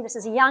happy ending. This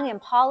is a young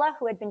impala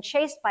who had been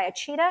chased by a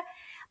cheetah,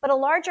 but a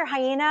larger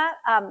hyena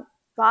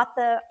got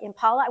the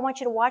impala. I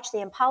want you to watch the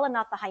impala,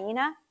 not the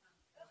hyena.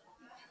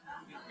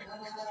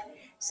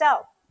 So,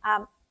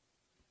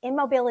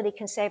 immobility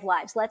can save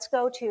lives. Let's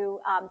go to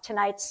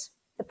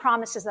the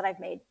promises that I've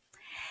made.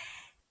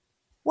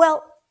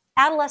 Well,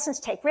 adolescents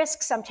take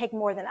risks. Some take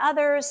more than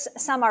others.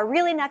 Some are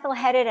really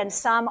knuckleheaded, and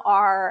some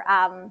are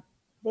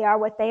they are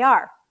what they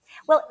are.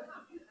 Well,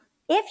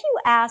 if you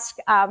ask,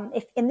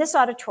 if in this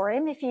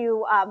auditorium, if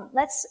you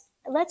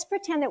let's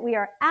pretend that we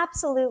are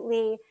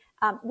absolutely,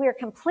 we are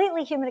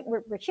completely human.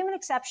 We're human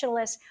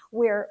exceptionalists.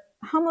 We're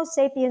Homo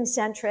sapiens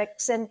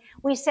centrics, and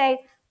we say,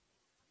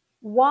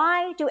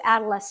 why do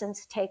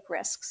adolescents take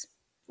risks?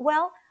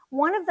 Well,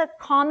 one of the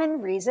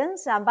common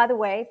reasons, by the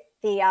way,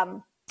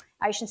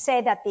 I should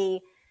say that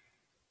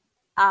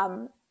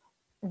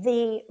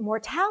the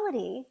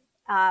mortality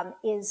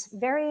is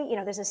very,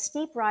 there's a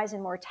steep rise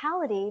in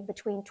mortality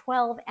between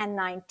 12 and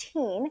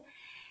 19.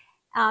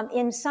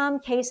 In some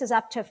cases,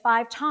 up to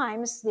 5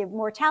 times the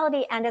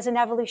mortality. And as an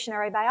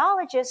evolutionary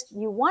biologist,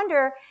 you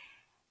wonder,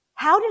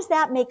 how does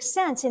that make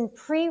sense in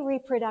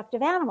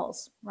pre-reproductive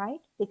animals, right?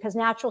 Because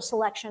natural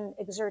selection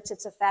exerts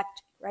its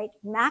effect, right,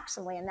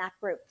 maximally in that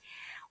group.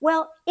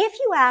 Well, if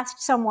you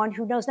asked someone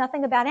who knows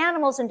nothing about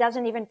animals and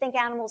doesn't even think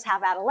animals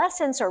have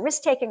adolescence or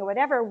risk-taking or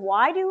whatever,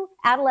 why do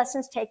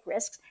adolescents take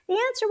risks? The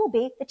answer will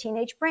be the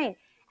teenage brain.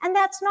 And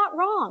that's not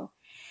wrong.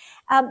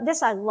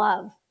 This I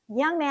love.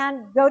 Young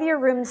man, go to your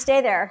room and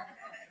stay there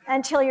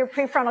until your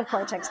prefrontal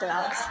cortex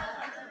develops.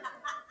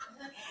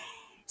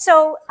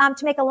 So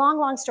to make a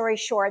long story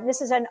short,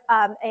 this is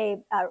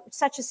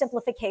such a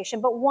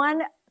simplification, but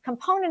one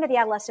component of the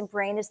adolescent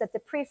brain is that the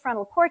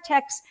prefrontal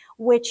cortex,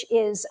 which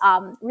is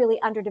really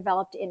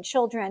underdeveloped in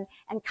children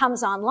and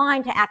comes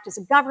online to act as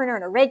a governor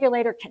and a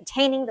regulator,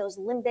 containing those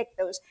limbic,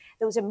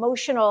 those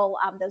emotional,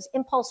 those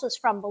impulses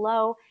from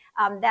below,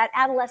 that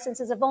adolescence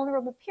is a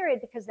vulnerable period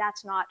because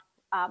that's not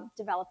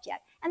developed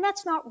yet. And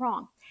that's not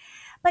wrong.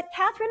 But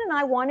Catherine and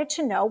I wanted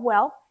to know,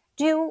 well,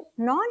 do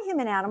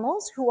non-human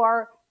animals who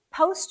are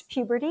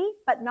post-puberty,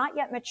 but not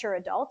yet mature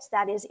adults,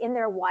 that is in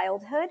their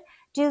wildhood,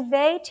 do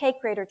they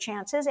take greater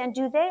chances, and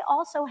do they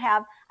also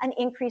have an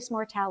increased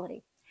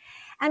mortality?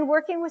 And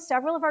working with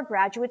several of our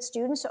graduate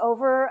students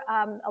over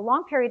a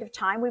long period of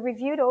time, we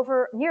reviewed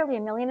over nearly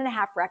 1.5 million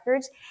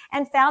records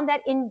and found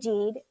that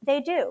indeed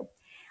they do.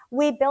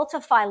 We built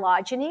a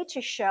phylogeny to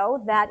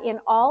show that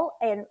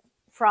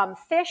from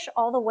fish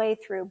all the way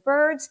through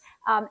birds,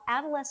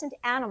 adolescent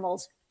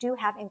animals do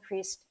have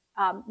increased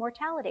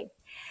mortality.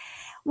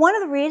 One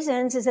of the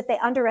reasons is that they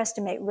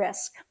underestimate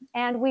risk.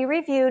 And we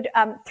reviewed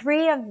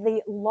 3 of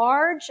the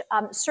large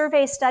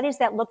survey studies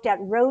that looked at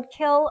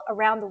roadkill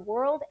around the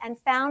world and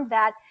found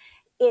that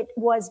it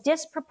was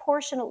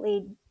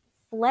disproportionately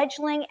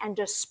fledgling and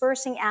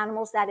dispersing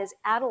animals, that is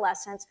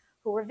adolescents,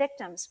 who were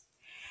victims.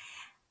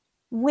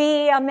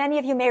 Many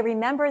of you may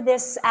remember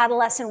this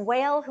adolescent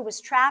whale who was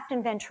trapped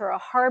in Ventura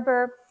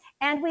Harbor.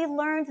 And we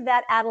learned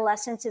that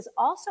adolescence is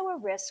also a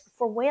risk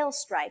for whale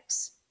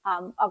strikes.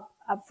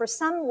 For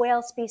some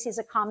whale species,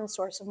 a common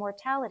source of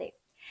mortality.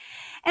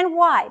 And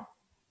why?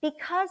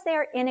 Because they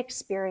are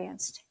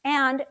inexperienced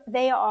and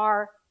they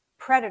are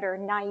predator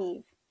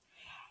naive.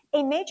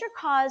 A major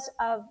cause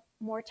of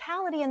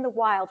mortality in the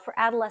wild for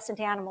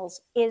adolescent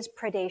animals is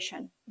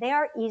predation. They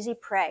are easy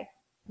prey,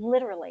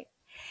 literally.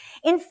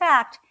 In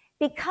fact,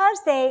 because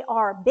they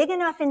are big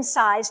enough in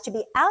size to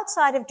be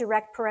outside of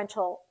direct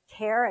parental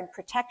care and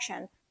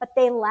protection, but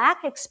they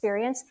lack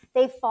experience,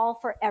 they fall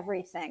for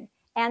everything.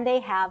 And they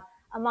have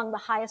among the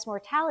highest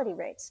mortality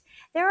rates.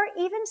 There are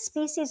even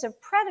species of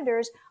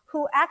predators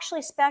who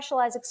actually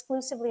specialize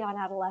exclusively on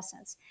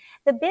adolescents.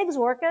 The big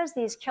orcas,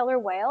 these killer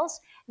whales,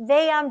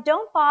 they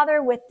don't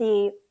bother with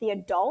the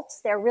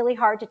adults. They're really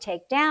hard to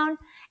take down.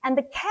 And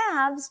the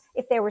calves,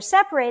 if they were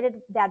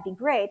separated, that'd be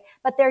great.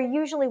 But they're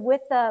usually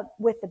with the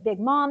big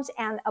moms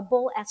and a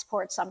bull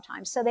escort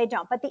sometimes, so they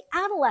don't. But the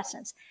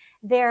adolescents,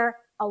 they're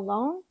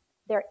alone,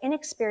 they're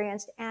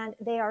inexperienced, and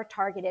they are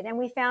targeted. And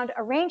we found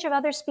a range of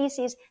other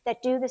species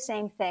that do the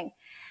same thing.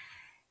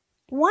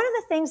 One of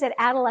the things that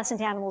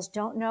adolescent animals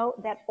don't know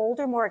that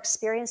older, more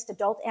experienced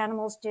adult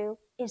animals do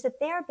is that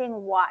they are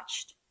being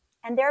watched.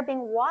 And they're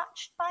being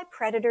watched by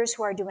predators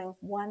who are doing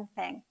one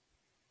thing: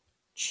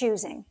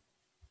 choosing.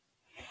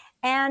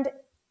 And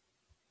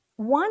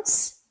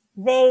once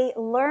they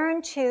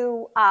learn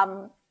to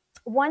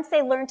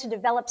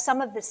develop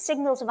some of the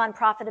signals of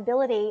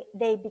unprofitability,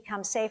 they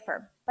become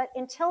safer. But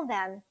until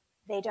then,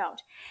 they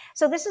don't.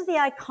 So this is the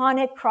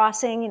iconic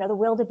crossing, the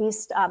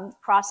wildebeest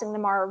crossing the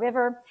Mara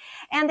River.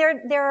 And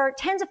there are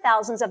tens of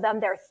thousands of them.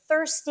 They're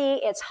thirsty.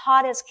 It's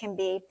hot as can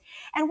be.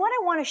 And what I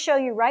want to show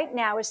you right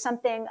now is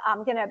something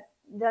that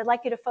I'd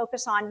like you to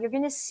focus on. You're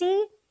going to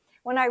see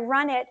when I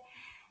run it,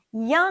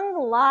 young,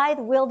 lithe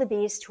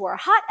wildebeest who are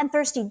hot and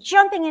thirsty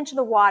jumping into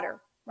the water,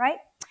 right?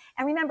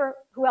 And remember,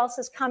 who else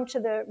has come to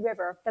the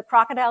river? The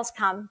crocodiles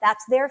come.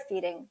 That's their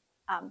feeding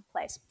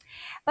place.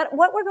 But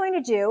what we're going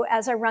to do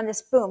as I run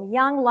this, boom,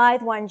 young,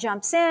 lithe one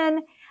jumps in.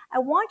 I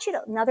want you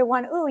to, another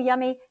one, ooh,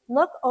 yummy,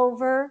 look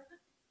over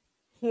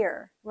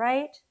here,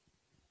 right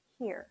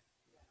here.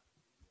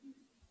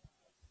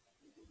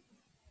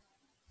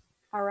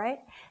 All right?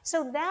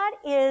 So that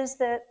is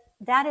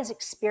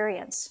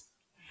experience.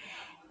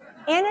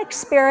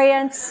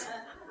 Inexperience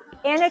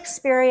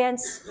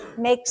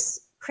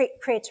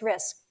creates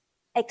risk.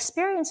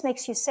 Experience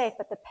makes you safe,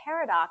 but the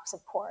paradox,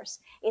 of course,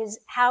 is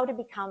how to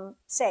become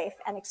safe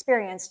and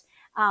experienced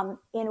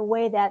in a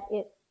way that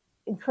it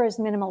incurs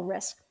minimal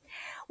risk.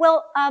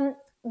 Well,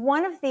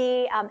 one of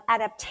the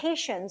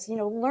adaptations,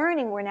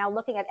 learning, we're now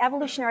looking at,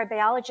 evolutionary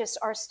biologists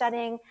are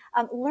studying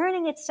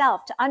learning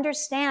itself to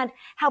understand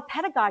how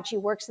pedagogy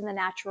works in the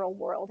natural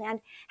world and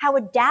how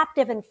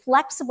adaptive and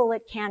flexible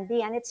it can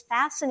be. And it's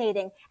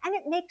fascinating. And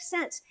it makes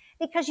sense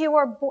because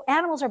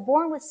animals are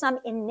born with some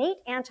innate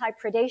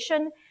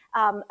anti-predation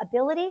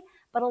ability,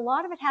 but a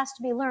lot of it has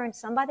to be learned,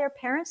 some by their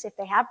parents, if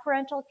they have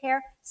parental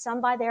care,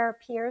 some by their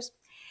peers.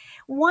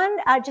 One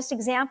just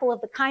example of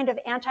the kind of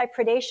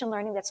anti-predation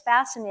learning that's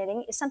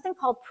fascinating is something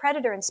called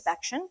predator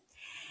inspection.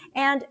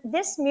 And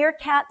this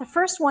meerkat, the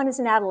first one is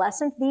an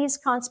adolescent. These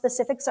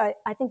conspecifics,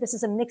 I think this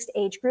is a mixed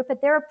age group, but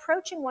they're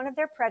approaching one of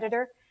their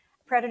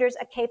predators,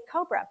 a Cape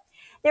cobra.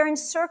 They're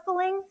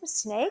encircling the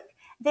snake.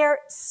 They're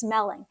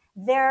smelling.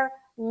 They're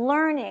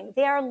learning.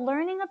 They are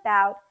learning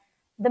about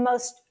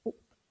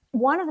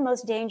one of the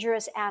most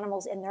dangerous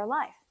animals in their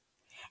life.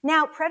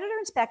 Now, predator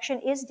inspection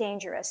is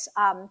dangerous,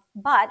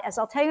 but as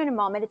I'll tell you in a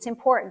moment, it's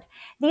important.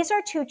 These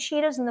are two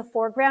cheetahs in the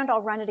foreground.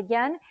 I'll run it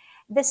again.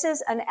 This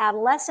is an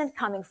adolescent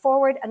coming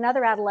forward,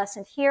 another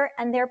adolescent here,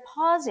 and they're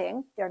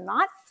pausing. They're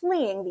not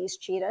fleeing, these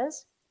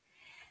cheetahs.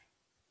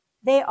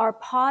 They are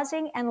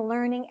pausing and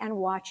learning and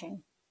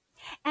watching.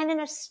 And in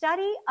a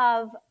study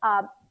of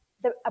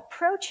the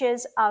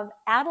approaches of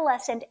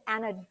adolescent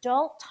and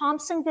adult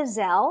Thompson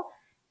gazelle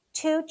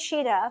to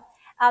cheetah,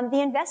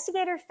 the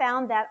investigator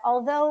found that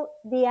although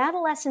the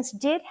adolescents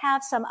did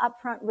have some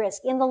upfront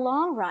risk, in the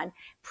long run,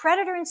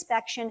 predator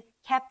inspection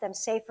kept them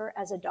safer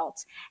as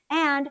adults.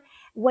 And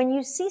when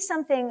you see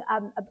something,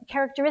 a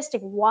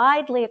characteristic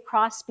widely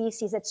across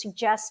species that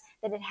suggests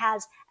that it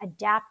has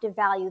adaptive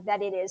value,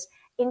 that it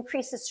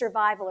increases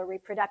survival or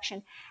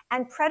reproduction.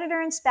 And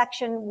predator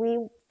inspection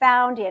we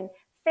found in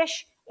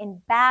fish,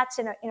 in bats,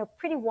 in a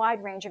pretty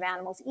wide range of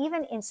animals,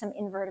 even in some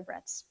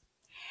invertebrates.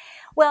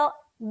 Well,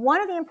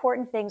 one of the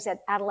important things that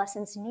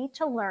adolescents need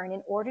to learn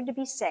in order to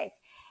be safe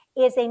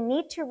is they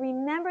need to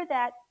remember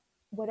that,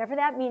 whatever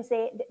that means,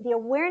 the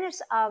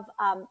awareness of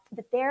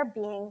that they're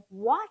being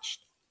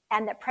watched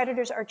and that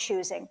predators are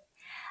choosing.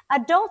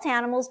 Adult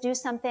animals do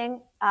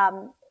something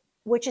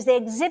which is they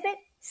exhibit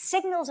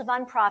signals of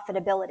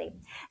unprofitability.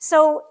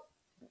 So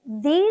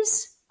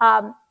these,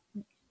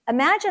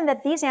 imagine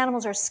that these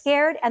animals are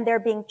scared and they're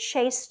being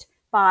chased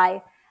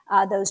by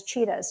those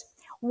cheetahs.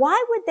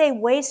 Why would they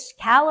waste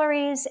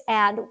calories?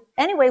 And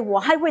anyway,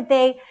 why would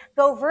they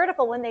go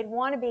vertical when they'd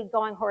want to be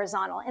going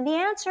horizontal? And the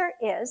answer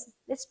is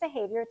this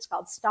behavior. It's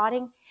called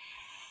stotting.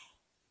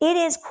 It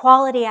is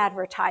quality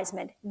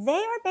advertisement. They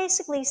are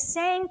basically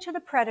saying to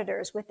the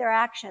predators with their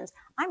actions,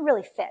 I'm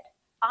really fit.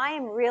 I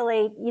am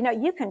really,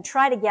 you can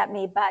try to get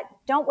me, but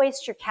don't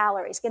waste your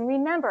calories. And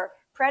remember,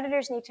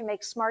 predators need to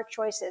make smart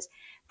choices.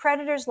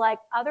 Predators, like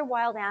other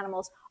wild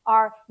animals,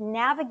 are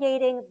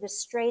navigating the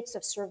straits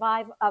of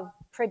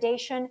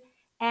predation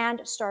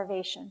and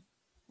starvation,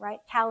 right?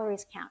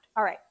 Calories count.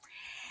 All right.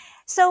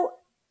 So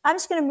I'm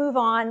just going to move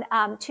on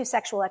to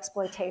sexual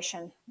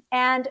exploitation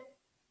and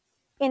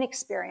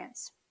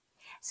inexperience.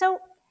 So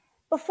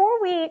before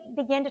we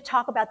begin to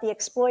talk about the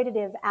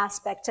exploitative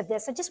aspects of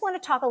this, I just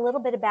want to talk a little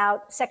bit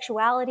about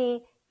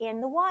sexuality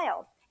in the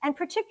wild, and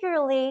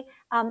particularly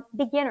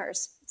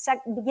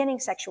beginning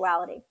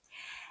sexuality.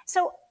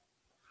 So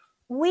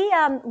we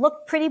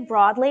look pretty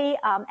broadly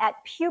at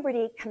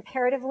puberty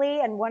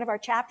comparatively, and one of our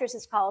chapters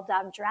is called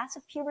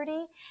Jurassic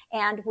Puberty.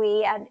 And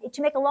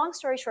to make a long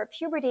story short,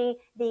 puberty,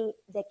 the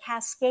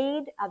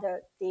cascade of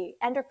the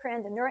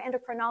endocrine, the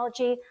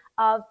neuroendocrinology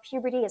of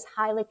puberty is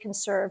highly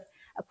conserved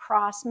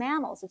across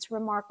mammals. It's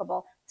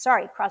remarkable.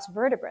 Across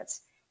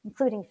vertebrates,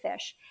 including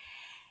fish.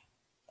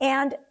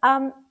 And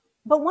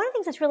but one of the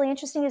things that's really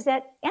interesting is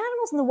that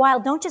animals in the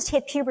wild don't just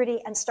hit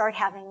puberty and start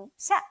having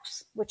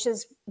sex, which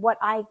is what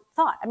I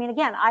thought. I mean,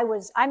 again, I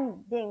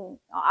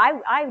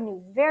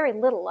knew very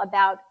little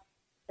about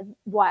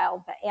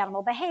wild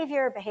animal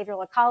behavior,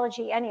 behavioral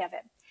ecology, any of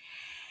it.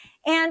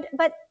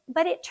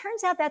 But it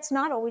turns out that's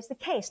not always the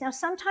case. Now,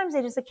 sometimes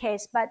it is the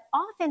case, but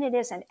often it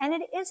isn't. And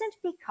it isn't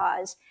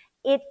because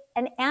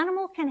an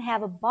animal can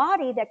have a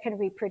body that can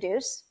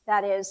reproduce.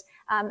 That is,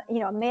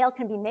 a male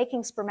can be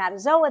making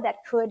spermatozoa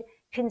that could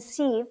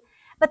conceive,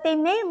 but they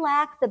may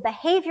lack the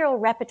behavioral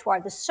repertoire,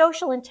 the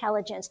social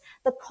intelligence,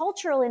 the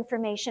cultural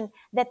information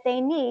that they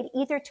need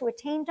either to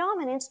attain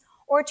dominance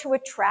or to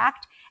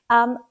attract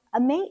a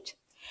mate.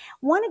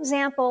 One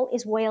example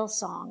is whale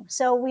song.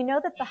 So we know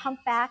that the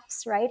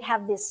humpbacks, right,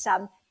 have these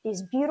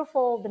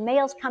beautiful, the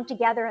males come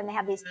together and they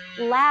have these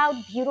loud,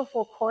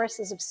 beautiful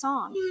choruses of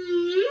song.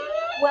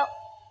 Well,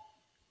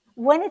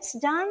 when it's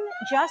done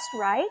just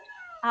right,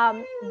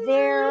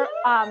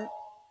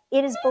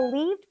 it is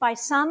believed by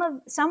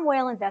some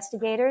whale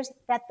investigators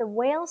that the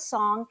whale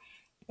song,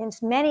 in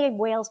many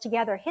whales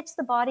together, hits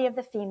the body of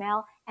the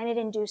female and it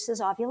induces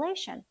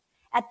ovulation.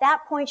 At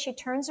that point, she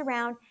turns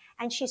around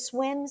and she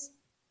swims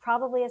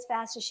probably as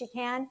fast as she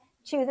can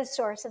to the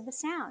source of the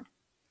sound.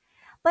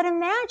 But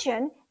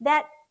imagine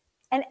that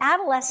an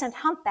adolescent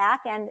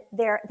humpback, and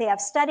they have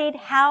studied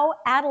how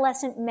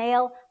adolescent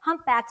male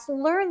humpbacks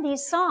learn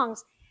these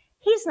songs.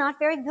 He's not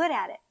very good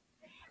at it.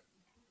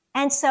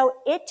 And so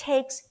it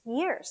takes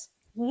years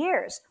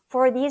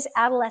for these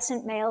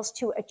adolescent males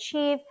to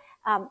achieve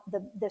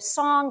the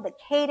song, the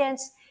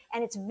cadence,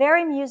 and it's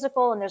very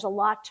musical and there's a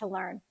lot to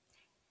learn.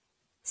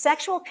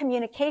 Sexual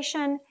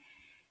communication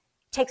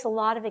takes a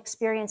lot of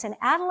experience, and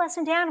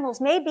adolescent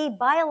animals may be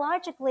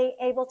biologically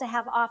able to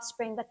have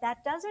offspring, but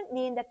that doesn't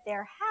mean that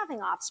they're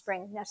having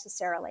offspring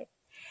necessarily.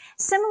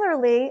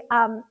 Similarly,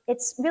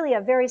 it's really a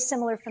very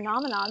similar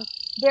phenomenon.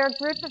 There are a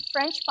group of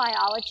French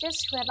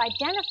biologists who have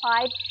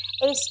identified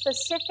a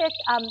specific,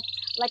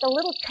 like a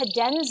little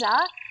cadenza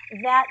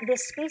that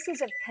this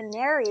species of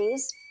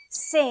canaries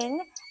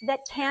sing that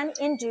can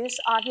induce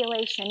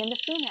ovulation in the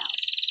females.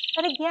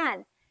 But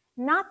again,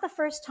 not the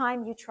first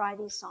time you try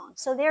these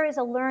songs. So there is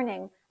a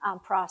learning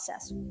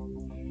process.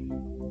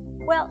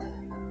 Well,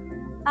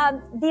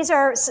 these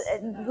are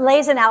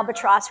lays and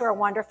albatross who are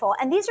wonderful.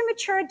 And these are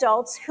mature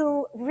adults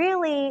who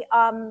really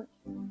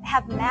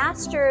have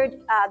mastered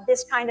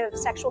this kind of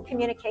sexual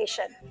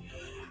communication.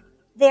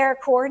 They're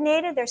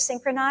coordinated, they're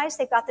synchronized,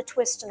 they've got the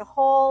twist and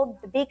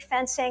hold, the beak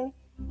fencing,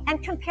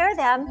 and compare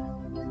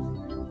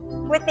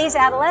them with these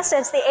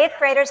adolescents, the 8th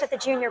graders at the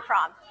junior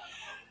prom.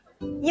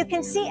 You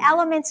can see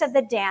elements of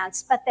the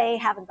dance, but they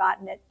haven't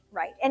gotten it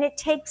right. And it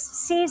takes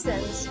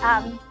seasons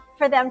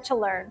for them to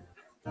learn.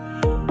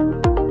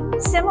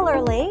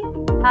 Similarly,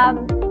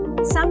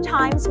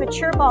 sometimes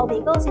mature bald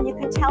eagles, and you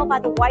can tell by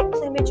the white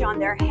plumage on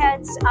their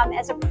heads,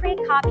 as a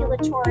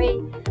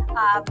pre-copulatory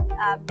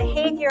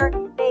behavior,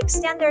 they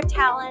extend their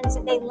talons,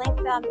 they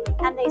link them,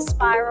 and they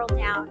spiral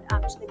down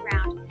to the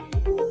ground.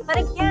 But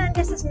again,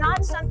 this is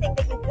not something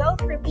that you go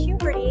through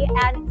puberty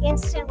and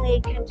instantly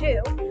can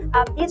do.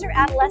 These are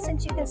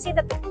adolescents. You can see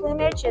that the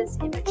plumage is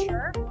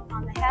immature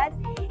on the head,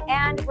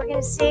 and we're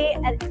going to see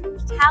a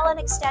talon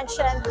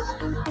extension.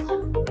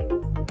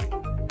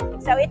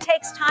 So it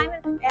takes time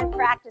and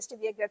practice to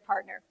be a good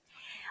partner.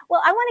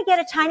 Well, I want to get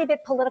a tiny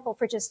bit political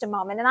for just a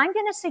moment, and I'm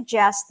going to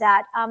suggest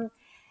that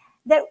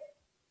that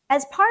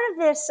as part of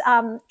this,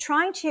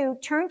 trying to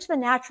turn to the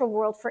natural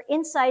world for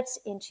insights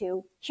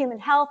into human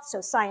health,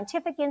 so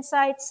scientific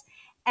insights,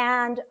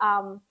 and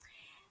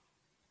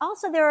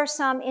also there are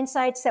some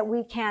insights that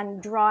we can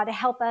draw to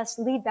help us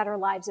lead better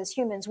lives as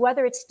humans,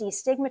 whether it's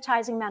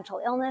destigmatizing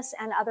mental illness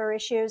and other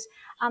issues,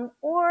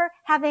 or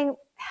having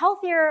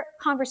healthier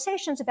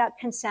conversations about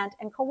consent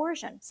and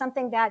coercion,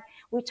 something that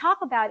we talk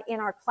about in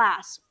our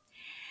class,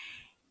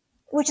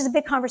 which is a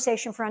big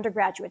conversation for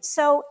undergraduates.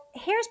 So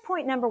here's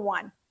point number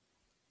one.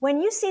 When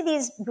you see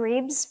these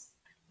grebes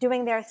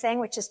doing their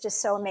thing, which is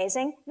just so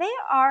amazing,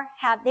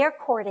 they're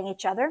courting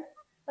each other.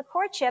 The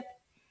courtship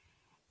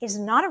is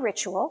not a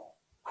ritual.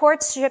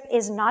 Courtship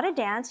is not a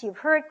dance. You've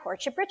heard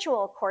courtship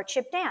ritual,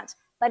 courtship dance,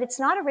 but it's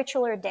not a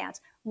ritual or a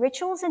dance.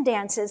 Rituals and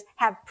dances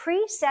have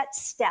preset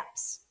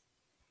steps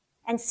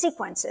and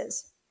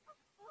sequences.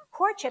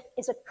 Courtship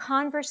is a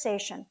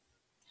conversation.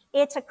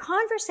 It's a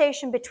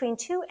conversation between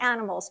two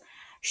animals.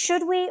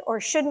 Should we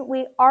or shouldn't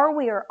we? Are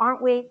we or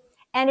aren't we?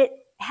 And it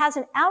has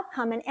an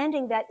outcome, an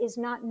ending that is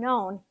not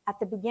known at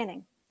the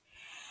beginning.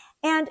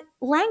 And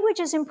language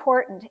is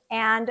important.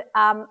 And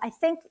I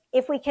think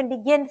if we can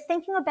begin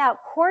thinking about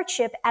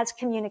courtship as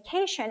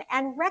communication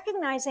and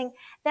recognizing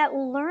that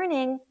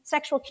learning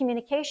sexual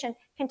communication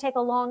can take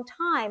a long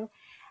time,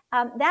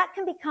 that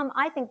can become,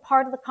 I think,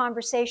 part of the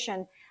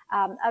conversation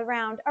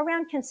around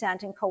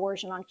consent and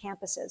coercion on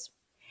campuses.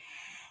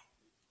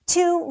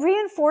 To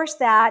reinforce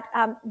that,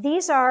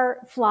 these are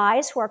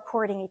flies who are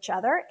courting each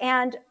other,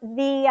 and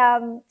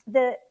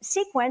the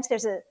sequence,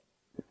 there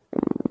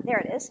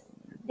it is.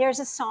 There's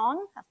a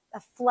song, a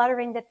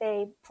fluttering that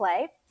they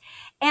play,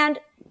 and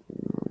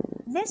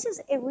this is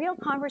a real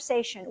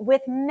conversation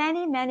with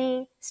many,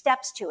 many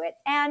steps to it.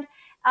 And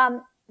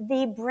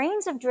the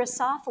brains of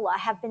Drosophila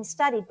have been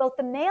studied, both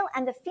the male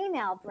and the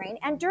female brain.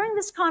 And during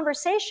this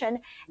conversation,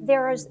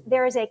 there is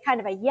a kind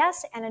of a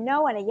yes and a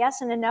no and a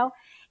yes and a no.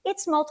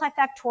 It's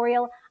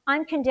multifactorial.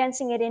 I'm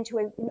condensing it into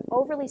an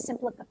overly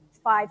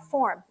simplified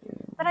form.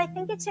 But I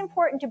think it's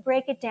important to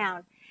break it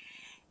down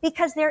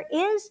because there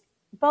is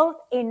both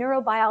a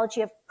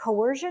neurobiology of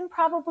coercion,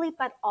 probably,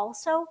 but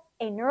also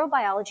a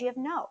neurobiology of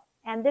no.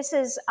 And this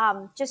is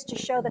just to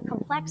show the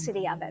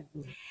complexity of it.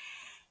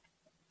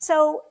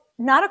 So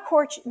not a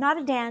court, not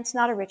a dance,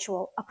 not a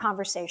ritual, a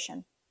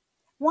conversation.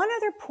 One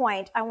other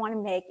point I want to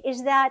make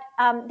is that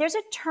there's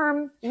a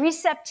term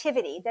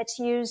receptivity that's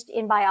used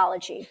in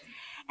biology.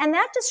 And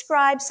that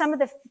describes some of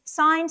the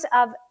signs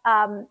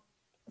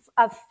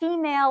of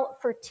female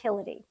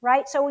fertility,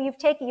 right? So you've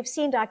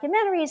seen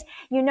documentaries,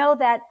 you know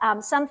that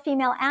some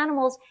female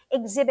animals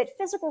exhibit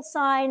physical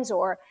signs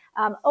or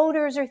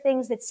odors or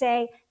things that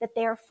say that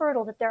they are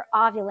fertile, that they're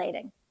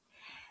ovulating.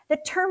 The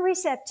term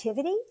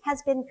receptivity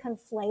has been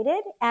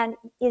conflated and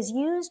is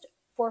used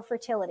for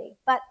fertility.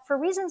 But for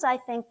reasons I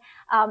think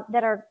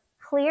that are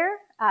clear,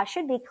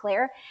 should be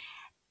clear,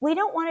 we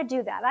don't want to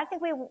do that. I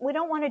think we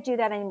don't want to do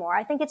that anymore.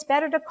 I think it's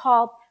better to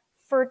call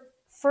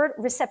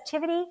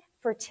receptivity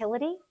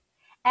fertility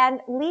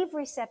and leave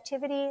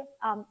receptivity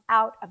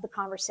out of the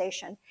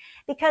conversation.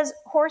 Because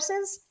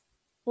horses,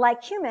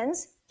 like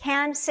humans,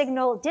 can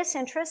signal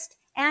disinterest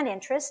and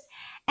interest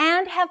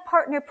and have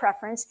partner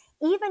preference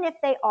even if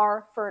they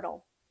are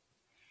fertile.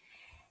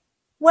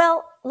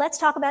 Well, let's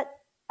talk about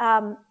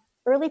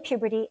early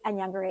puberty and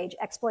younger age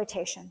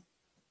exploitation.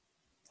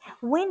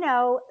 We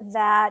know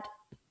that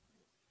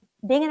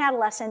being an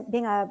adolescent,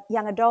 being a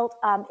young adult,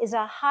 is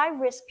a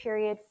high-risk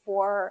period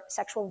for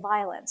sexual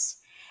violence.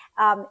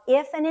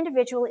 If an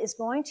individual is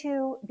going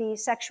to be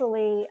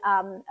sexually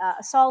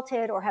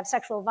assaulted or have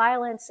sexual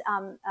violence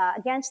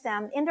against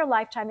them in their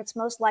lifetime, it's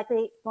most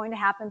likely going to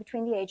happen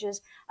between the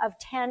ages of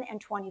 10 and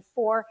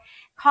 24.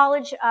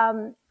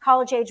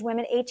 College-age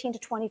women, 18 to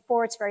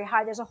 24, it's very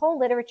high. There's a whole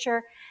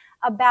literature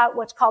about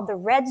what's called the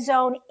red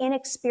zone,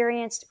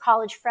 inexperienced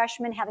college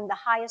freshmen having the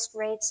highest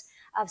rates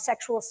of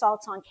sexual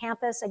assaults on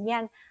campus.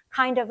 Again,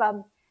 kind of,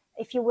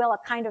 if you will, a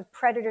kind of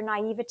predator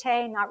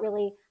naivete, not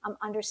really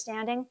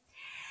understanding.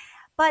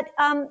 But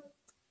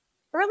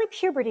early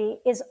puberty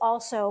is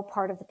also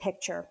part of the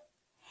picture.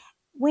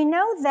 We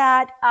know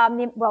that,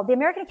 the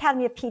American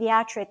Academy of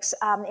Pediatrics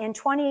in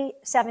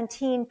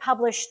 2017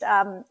 published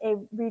a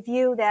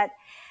review that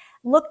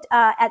looked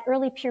at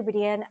early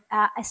puberty and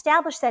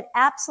established that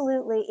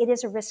absolutely it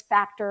is a risk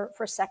factor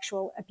for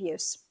sexual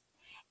abuse.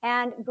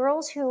 And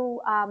girls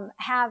who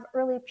have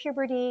early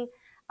puberty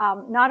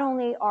not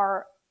only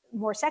are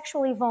more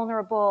sexually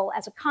vulnerable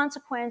as a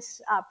consequence,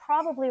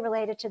 probably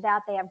related to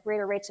that, they have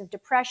greater rates of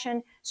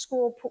depression,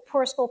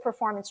 poor school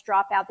performance,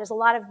 dropout. There's a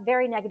lot of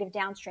very negative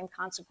downstream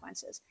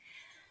consequences.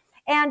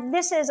 And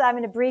this is, I'm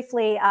going to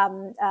briefly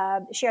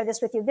share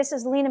this with you. This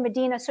is Lena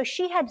Medina. So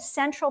she had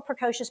central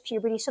precocious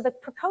puberty. So the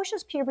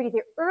precocious puberty,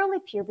 the early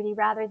puberty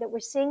rather, that we're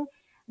seeing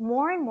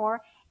more and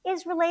more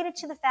is related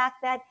to the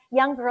fact that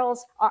young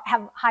girls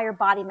have higher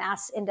body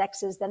mass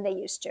indexes than they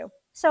used to.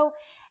 So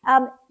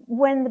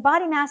when the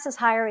body mass is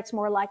higher, it's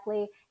more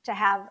likely to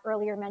have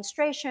earlier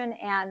menstruation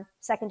and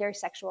secondary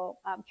sexual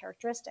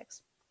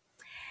characteristics.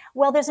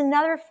 Well, there's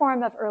another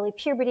form of early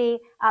puberty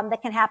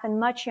that can happen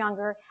much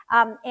younger.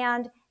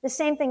 And the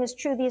same thing is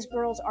true. These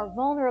girls are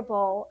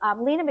vulnerable.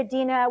 Lena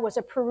Medina was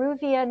a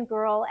Peruvian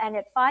girl, and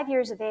at 5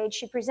 years of age,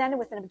 she presented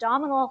with an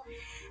abdominal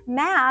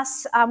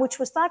mass, which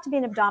was thought to be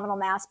an abdominal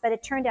mass, but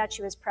it turned out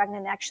she was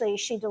pregnant. Actually,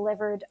 she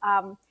delivered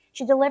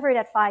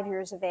at 5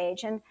 years of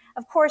age. And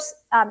of course,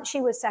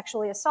 she was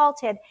sexually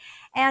assaulted.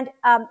 And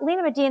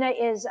Lena Medina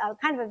is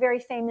kind of a very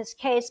famous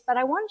case, but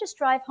I want to just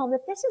drive home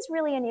that this is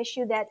really an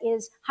issue that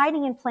is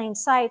hiding in plain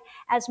sight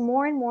as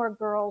more and more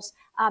girls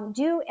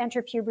do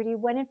enter puberty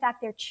when in fact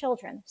they're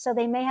children. So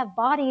they may have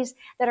bodies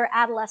that are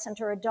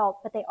adolescent or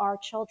adult, but they are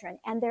children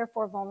and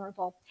therefore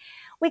vulnerable.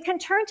 We can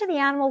turn to the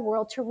animal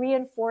world to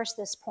reinforce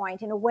this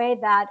point in a way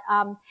that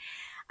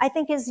I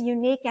think is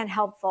unique and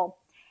helpful.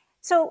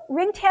 So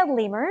ring-tailed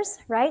lemurs,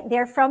 right?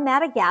 They're from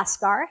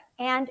Madagascar.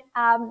 And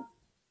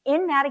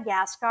in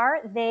Madagascar,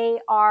 they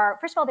are,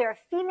 first of all, they're a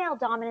female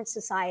dominant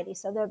society.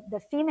 So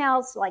the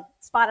females, like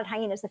spotted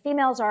hyenas, the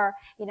females are,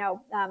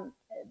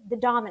 the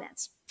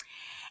dominants.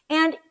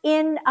 And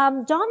in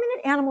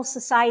dominant animal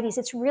societies,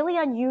 it's really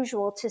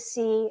unusual to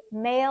see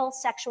male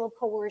sexual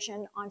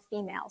coercion on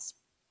females.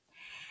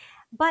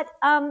 But,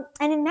 and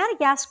in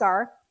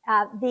Madagascar,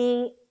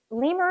 the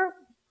lemur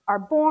are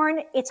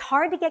born, it's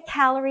hard to get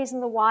calories in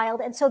the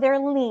wild, and so they're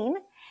lean,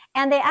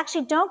 and they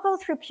actually don't go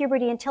through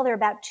puberty until they're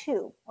about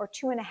 2 or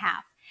 2.5.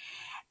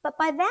 But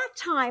by that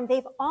time,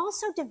 they've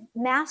also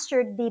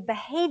mastered the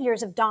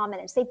behaviors of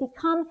dominance. They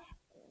become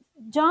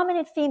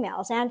dominant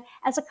females, and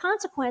as a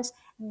consequence,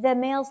 the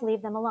males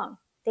leave them alone.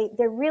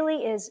 There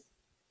really is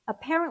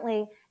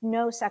apparently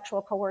no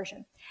sexual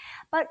coercion.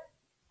 But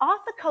off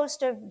the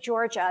coast of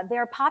Georgia,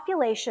 there are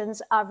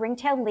populations of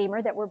ring-tailed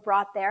lemur that were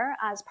brought there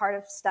as part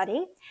of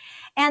study.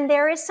 And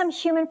there is some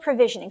human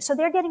provisioning. So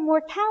they're getting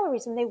more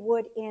calories than they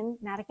would in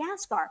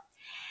Madagascar.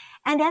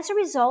 And as a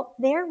result,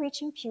 they're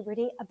reaching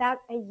puberty about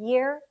a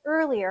year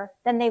earlier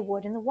than they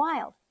would in the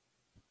wild.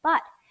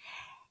 But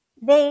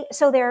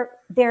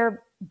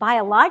they're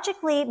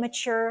biologically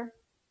mature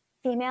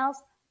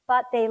females,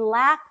 but they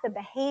lack the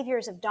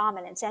behaviors of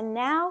dominance. And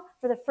now,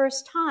 for the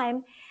first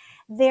time,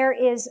 they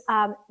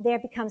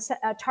have become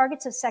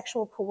targets of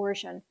sexual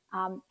coercion.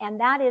 And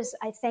that is,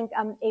 I think,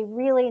 a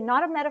really,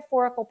 not a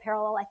metaphorical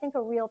parallel, I think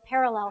a real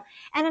parallel,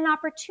 and an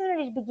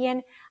opportunity to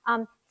begin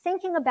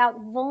thinking about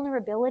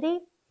vulnerability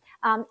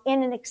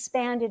in an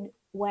expanded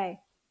way.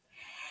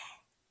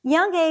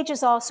 Young age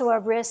is also a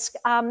risk.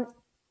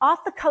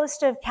 Off the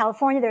coast of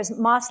California, there's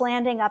Moss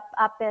Landing up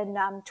in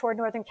toward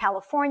Northern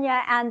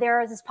California, and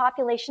there is this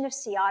population of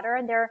sea otter,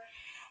 and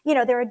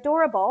they're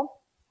adorable.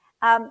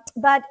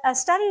 But a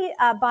study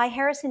by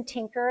Harrison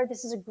Tinker,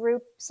 this is a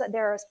group, so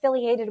they're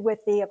affiliated with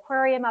the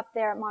aquarium up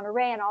there at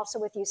Monterey and also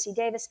with UC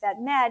Davis Vet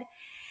Med.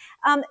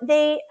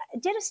 They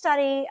did a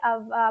study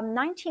of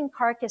 19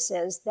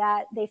 carcasses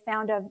that they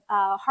found of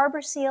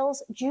harbor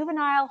seals,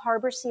 juvenile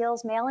harbor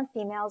seals, male and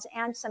females,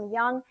 and some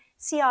young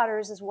sea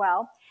otters as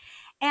well.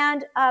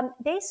 And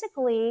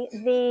basically,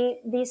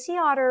 the sea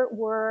otter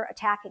were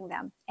attacking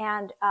them,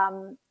 and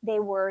they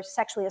were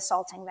sexually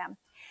assaulting them.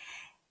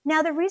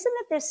 Now, the reason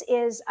that this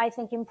is, I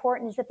think,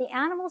 important is that the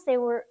animals they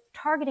were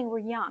targeting were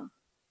young.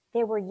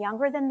 They were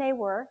younger than they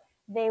were.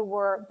 They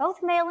were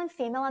both male and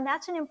female, and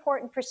that's an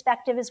important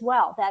perspective as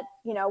well, that,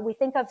 we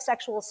think of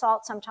sexual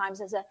assault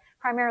sometimes as a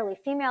primarily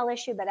female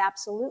issue, but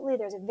absolutely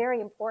there's a very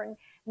important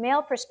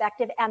male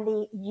perspective, and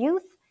the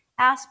youth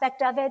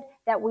aspect of it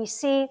that we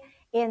see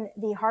in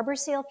the harbor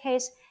seal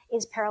case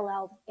is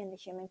paralleled in the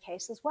human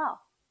case as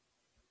well.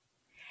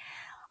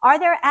 Are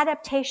there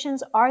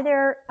adaptations? Are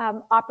there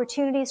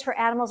opportunities for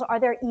animals? Are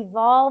there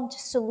evolved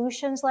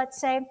solutions, let's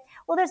say?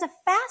 Well, there's a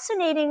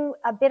fascinating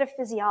bit of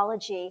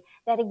physiology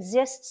that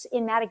exists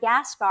in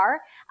Madagascar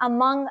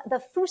among the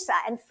fossa.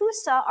 And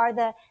fossa are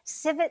the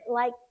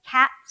civet-like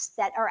cats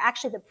that are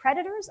actually the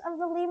predators of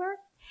the lemur.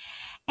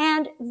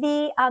 And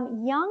the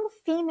young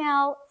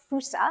female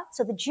fossa,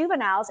 so the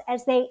juveniles,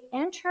 as they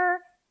enter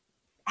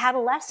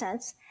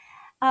adolescence,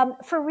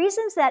 for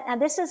reasons that,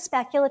 and this is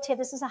speculative,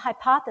 this is a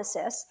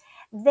hypothesis,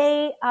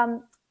 they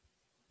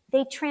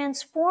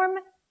transform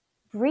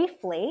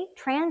briefly,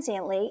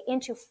 transiently,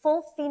 into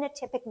full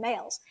phenotypic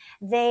males.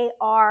 They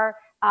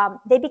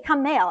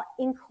become male,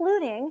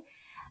 including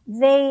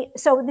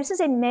so this is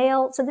a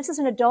male, so this is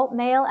an adult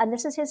male, and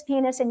this is his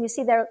penis, and you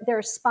see there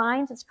are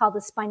spines. It's called the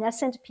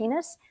spinescent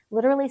penis,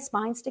 literally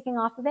spines sticking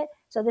off of it.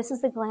 So this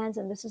is the glans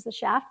and this is the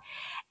shaft.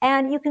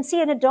 And you can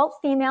see an adult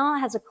female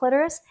has a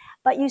clitoris,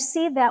 but you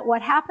see that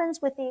what happens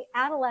with the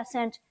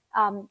adolescent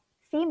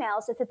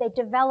females is that they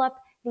develop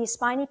these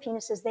spiny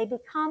penises. They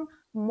become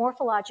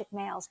morphologic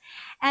males.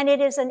 And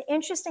it is an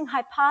interesting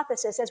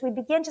hypothesis as we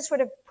begin to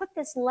sort of put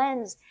this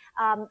lens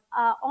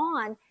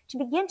on to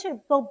begin to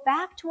go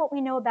back to what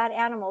we know about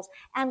animals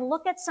and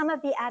look at some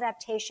of the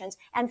adaptations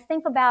and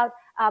think about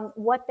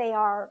what they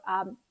are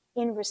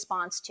in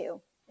response to.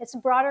 It's a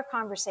broader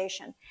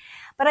conversation.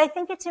 But I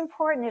think it's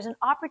important. There's an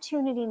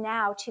opportunity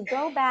now to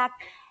go back.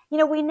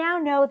 We now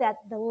know that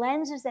the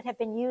lenses that have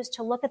been used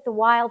to look at the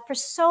wild for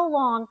so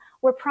long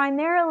were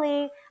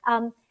primarily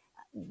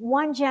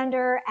one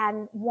gender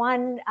and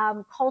one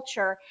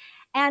culture.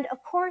 And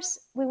of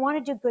course, we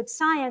want to do good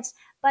science,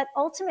 but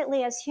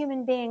ultimately as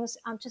human beings,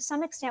 to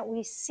some extent,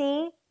 we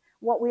see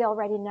what we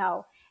already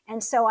know.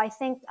 And so I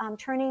think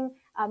turning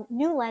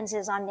new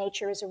lenses on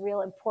nature is a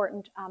real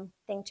important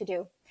thing to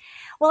do.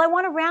 Well, I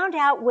want to round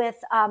out with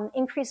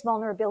increased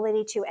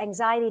vulnerability to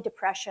anxiety,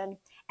 depression,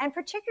 and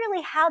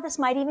particularly how this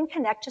might even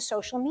connect to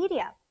social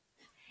media.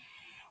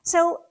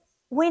 So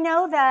we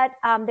know that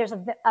there's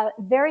a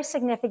very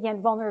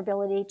significant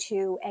vulnerability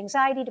to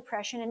anxiety,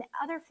 depression, and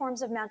other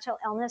forms of mental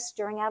illness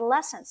during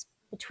adolescence.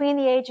 Between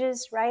the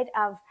ages, right,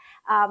 of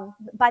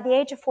by the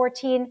age of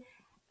 14,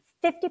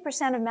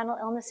 50% of mental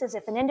illnesses,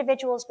 if an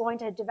individual is going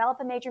to develop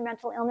a major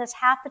mental illness,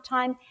 half the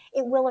time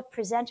it will have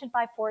presented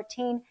by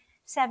 14,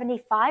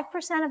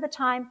 75% of the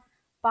time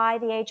by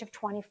the age of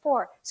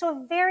 24. So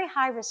a very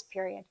high risk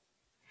period.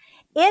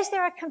 Is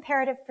there a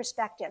comparative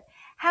perspective?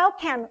 How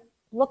can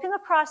looking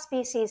across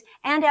species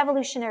and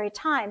evolutionary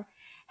time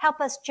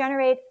help us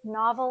generate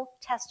novel,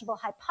 testable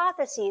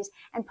hypotheses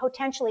and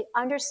potentially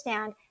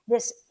understand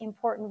this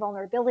important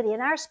vulnerability in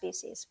our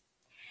species?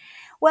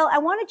 Well, I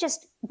want to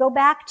just go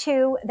back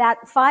to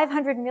that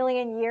 500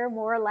 million year,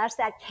 more or less,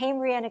 that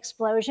Cambrian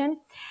explosion,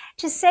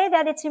 to say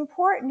that it's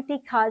important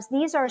because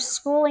these are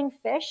schooling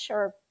fish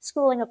or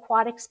schooling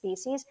aquatic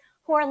species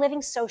who are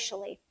living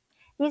socially.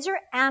 These are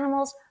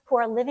animals who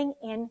are living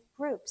in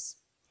groups.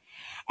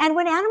 And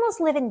when animals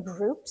live in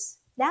groups,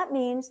 that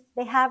means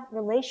they have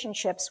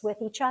relationships with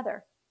each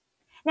other.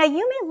 Now,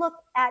 you may look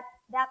at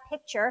that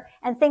picture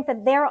and think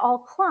that they're all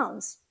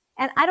clones.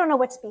 And I don't know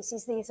what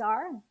species these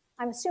are.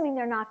 I'm assuming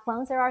they're not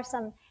clones. There are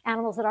some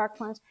animals that are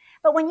clones.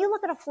 But when you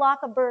look at a flock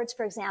of birds,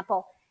 for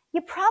example,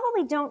 you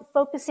probably don't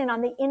focus in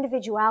on the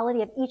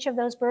individuality of each of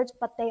those birds,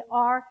 but they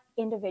are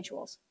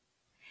individuals.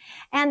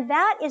 And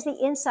that is the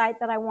insight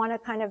that I want to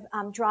kind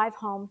of drive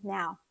home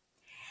now.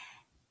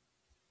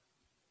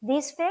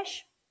 These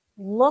fish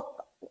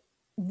look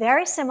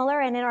very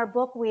similar, and in our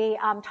book we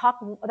talk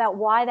about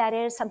why that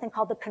is, something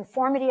called the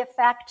conformity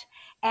effect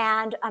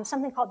and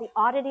something called the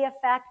oddity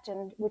effect,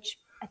 and which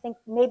I think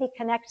maybe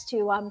connects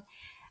to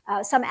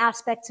some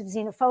aspects of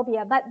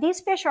xenophobia. But these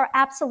fish are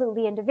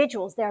absolutely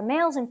individuals. They're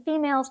males and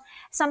females.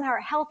 Some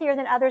are healthier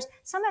than others.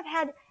 Some have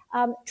had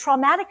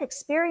traumatic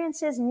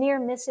experiences, near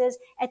misses,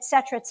 et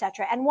cetera, et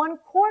cetera. And one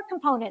core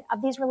component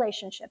of these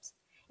relationships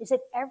is that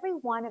every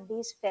one of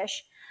these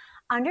fish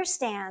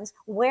understands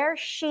where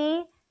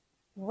she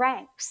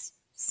ranks,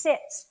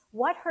 sits,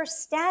 what her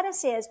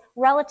status is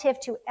relative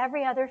to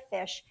every other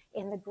fish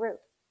in the group.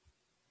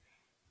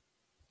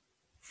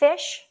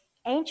 Fish,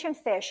 ancient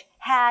fish,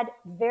 had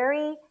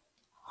very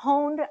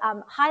honed,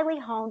 highly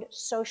honed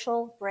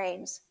social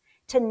brains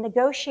to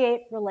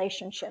negotiate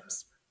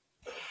relationships.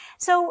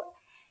 So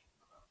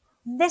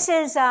this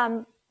is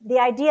the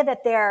idea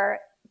that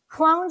they're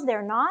clones.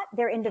 They're not.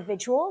 They're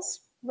individuals,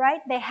 right?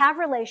 They have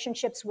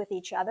relationships with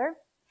each other.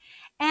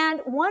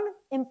 And one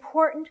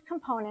important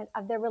component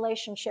of their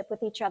relationship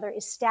with each other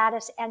is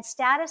status, and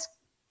status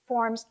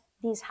forms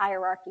these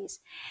hierarchies.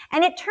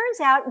 And it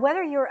turns out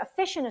whether you're a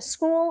fish in a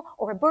school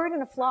or a bird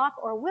in a flock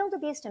or a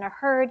wildebeest in a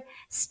herd,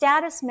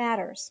 status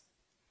matters.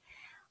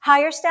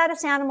 Higher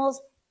status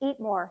animals eat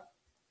more,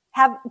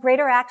 have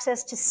greater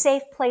access to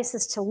safe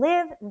places to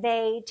live.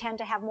 They tend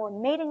to have more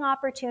mating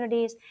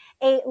opportunities,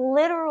 a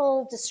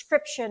literal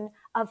description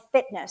of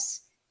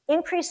fitness,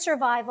 increased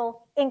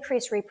survival,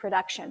 increased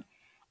reproduction.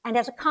 And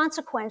as a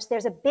consequence,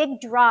 there's a big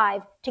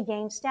drive to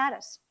gain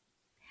status.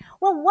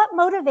 Well, what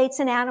motivates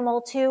an animal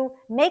to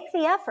make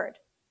the effort?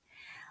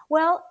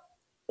 Well,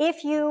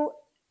 if you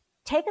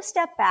take a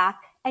step back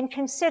and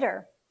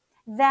consider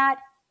that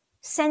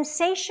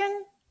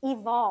sensation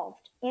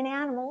evolved in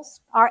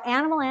animals, our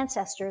animal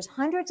ancestors,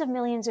 hundreds of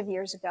millions of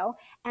years ago,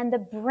 and the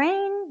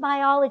brain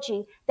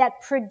biology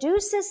that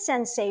produces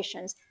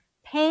sensations,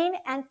 pain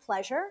and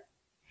pleasure,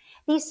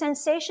 these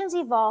sensations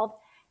evolved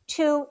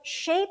to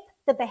shape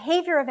the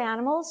behavior of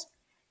animals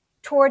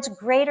towards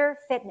greater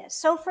fitness.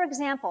 So, for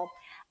example,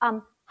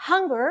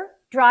 hunger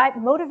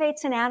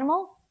motivates an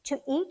animal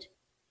to eat,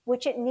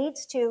 which it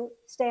needs to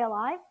stay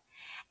alive,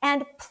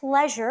 and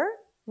pleasure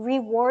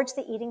rewards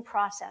the eating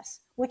process,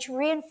 which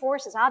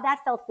reinforces, that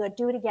felt good,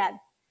 do it again.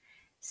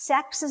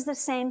 Sex is the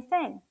same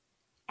thing.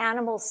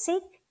 Animals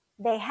seek,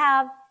 they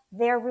have,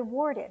 they're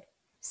rewarded.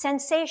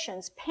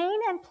 Sensations, pain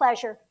and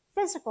pleasure,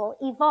 physical,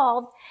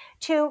 evolved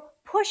to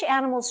push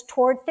animals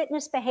toward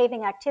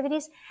fitness-behaving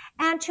activities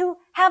and to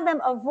have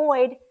them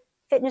avoid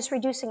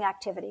fitness-reducing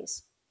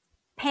activities.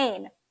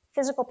 Pain,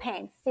 physical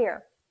pain,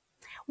 fear.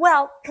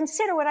 Well,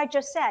 consider what I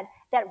just said,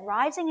 that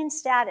rising in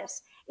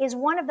status is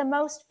one of the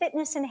most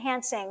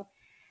fitness-enhancing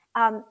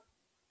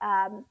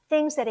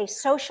things that a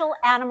social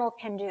animal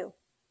can do.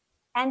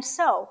 And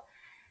so,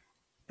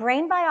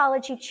 brain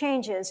biology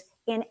changes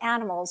in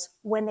animals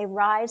when they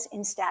rise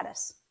in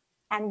status.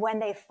 And when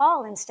they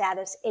fall in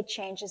status, it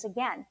changes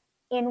again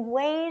in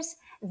ways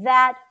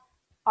that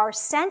are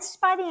sensed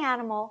by the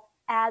animal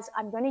as,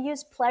 I'm going to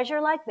use pleasure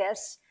like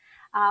this,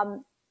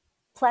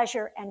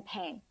 pleasure and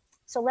pain.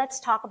 So let's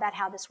talk about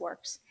how this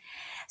works.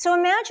 So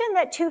imagine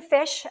that two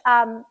fish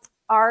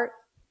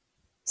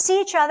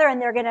see each other, and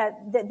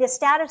the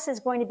status is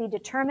going to be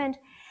determined.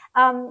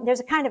 There's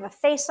a kind of a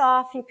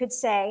face-off, you could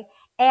say.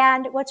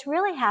 And what's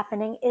really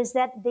happening is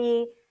that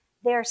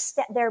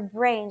their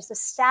brains, the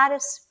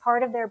status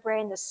part of their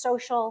brain, the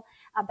social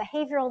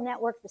behavioral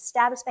network, the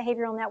status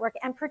behavioral network,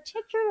 and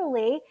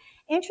particularly,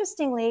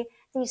 interestingly,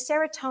 these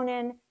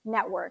serotonin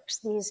networks,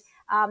 these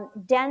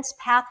dense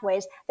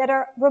pathways that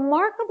are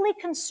remarkably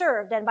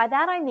conserved. And by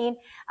that I mean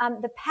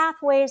the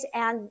pathways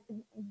and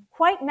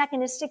quite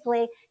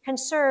mechanistically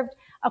conserved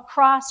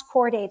across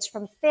chordates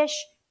from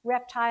fish,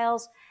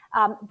 reptiles,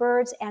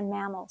 birds, and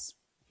mammals.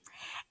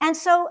 And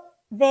so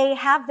they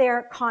have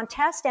their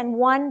contest, and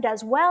one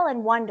does well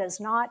and one does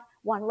not.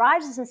 One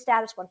rises in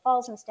status, one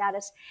falls in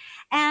status.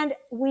 And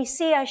we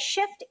see a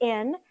shift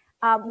in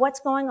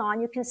what's going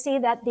on. You can see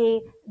that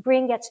the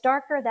green gets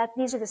darker, that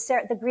these are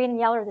the green and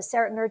yellow are the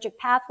serotonergic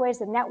pathways,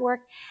 the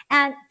network.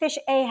 And fish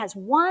A has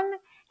won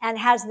and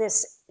has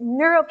this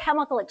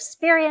neurochemical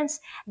experience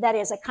that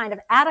is a kind of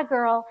atta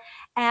girl.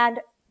 And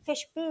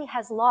fish B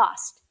has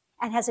lost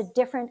and has a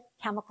different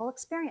chemical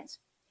experience.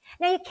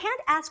 Now, you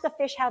can't ask a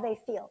fish how they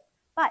feel,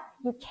 but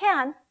you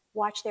can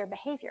watch their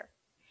behavior.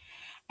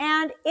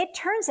 And it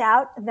turns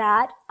out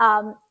that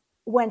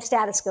when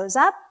status goes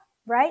up,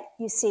 right,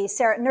 you see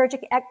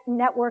serotonergic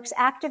networks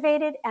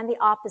activated, and the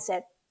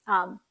opposite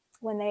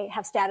when they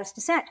have status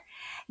descent.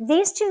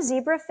 These two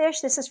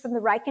zebrafish, this is from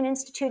the Riken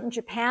Institute in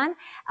Japan,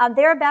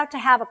 they're about to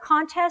have a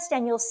contest,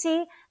 and you'll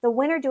see the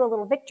winner do a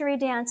little victory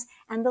dance,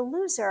 and the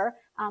loser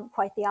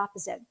quite the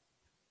opposite.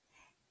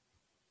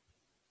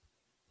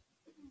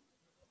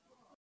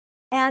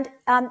 And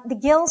the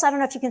gills, I don't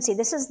know if you can see,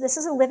 this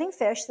is a living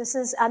fish. This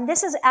is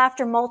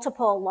after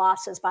multiple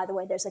losses, by the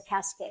way. There's a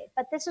cascade,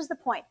 but this is the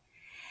point.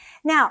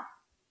 Now,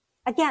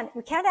 again,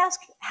 we can't ask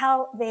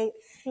how they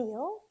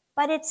feel,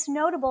 but it's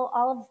notable,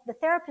 all of the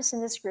therapists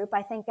in this group,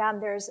 I think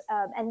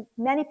and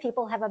many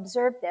people have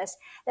observed this,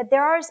 that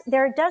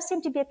there does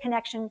seem to be a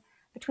connection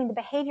between the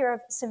behavior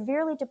of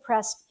severely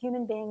depressed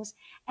human beings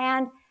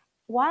and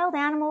wild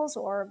animals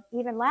or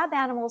even lab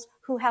animals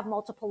who have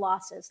multiple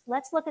losses.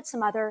 Let's look at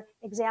some other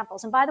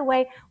examples. And by the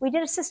way, we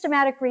did a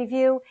systematic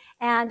review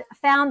and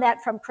found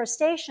that from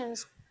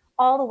crustaceans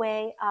all the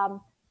way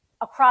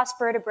across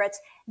vertebrates,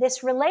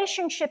 this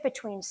relationship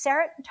between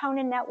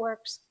serotonin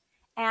networks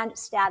and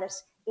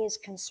status is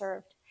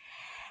conserved.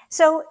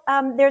 So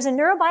there's a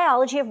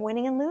neurobiology of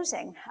winning and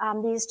losing.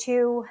 These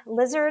two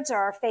lizards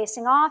are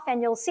facing off,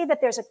 and you'll see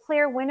that there's a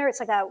clear winner. It's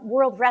like a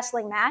world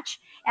wrestling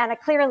match, and a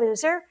clear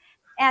loser.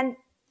 And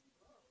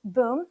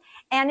boom.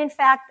 And in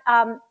fact,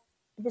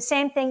 the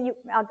same thing,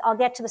 I'll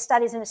get to the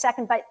studies in a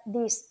second, but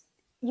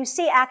you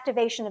see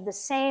activation of the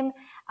same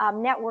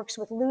networks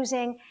with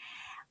losing.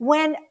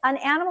 When an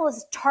animal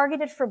is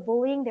targeted for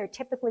bullying, they're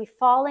typically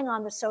falling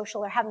on the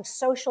social or having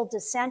social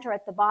descent or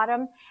at the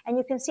bottom. And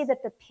you can see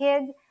that the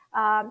pig,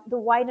 the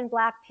white and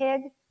black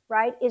pig,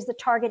 right, is the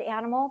target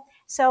animal.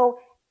 So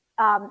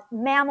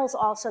mammals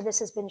also, this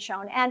has been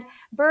shown. And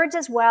birds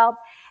as well.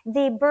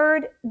 The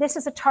bird, this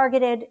is a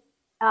targeted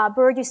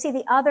bird. You see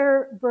the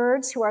other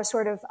birds who are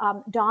sort of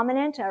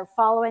dominant are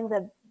following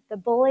the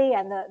bully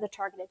and the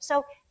targeted.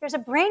 So there's a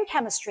brain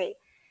chemistry.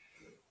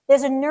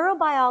 There's a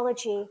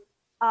neurobiology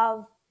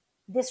of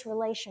this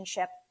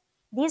relationship.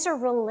 These are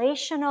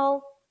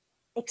relational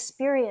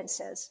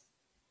experiences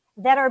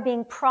that are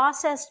being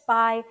processed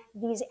by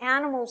these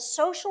animals'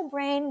 social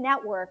brain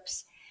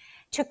networks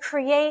to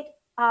create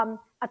a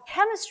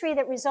chemistry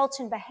that results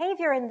in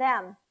behavior in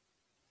them,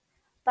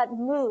 but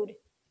mood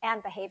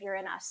and behavior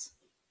in us.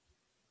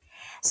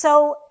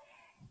 So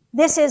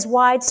this is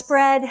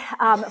widespread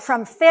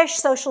from fish.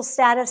 Social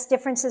status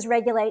differences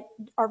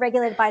are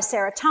regulated by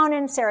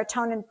serotonin.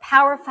 Serotonin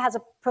has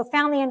a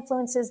profoundly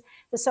influences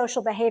the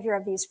social behavior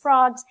of these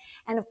frogs.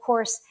 And of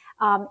course,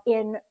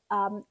 in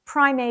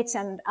primates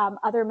and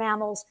other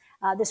mammals,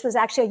 this was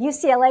actually a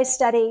UCLA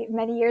study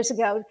many years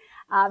ago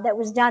that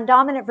was done,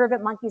 dominant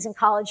vervet monkeys in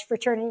college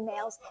fraternity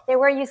males. They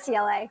were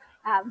UCLA.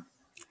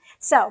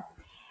 So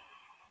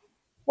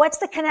what's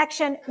the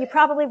connection? You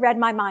probably read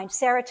my mind,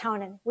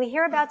 serotonin. We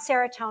hear about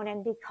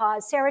serotonin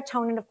because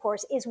serotonin, of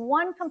course, is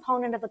one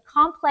component of the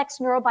complex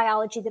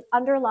neurobiology that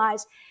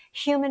underlies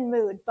human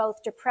mood,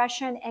 both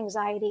depression,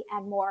 anxiety,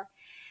 and more.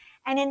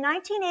 And in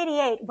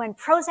 1988, when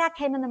Prozac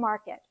came in the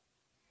market,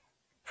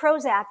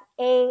 Prozac,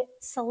 a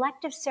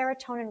selective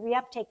serotonin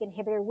reuptake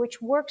inhibitor,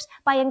 which works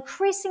by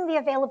increasing the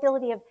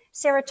availability of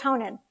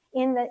serotonin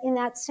in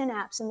that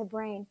synapse in the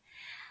brain.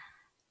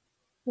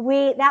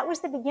 That was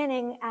the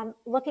beginning.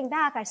 Looking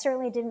back, I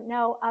certainly didn't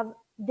know of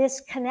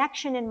this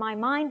connection in my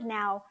mind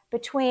now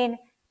between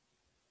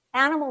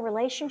animal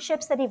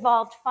relationships that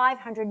evolved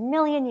 500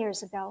 million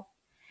years ago,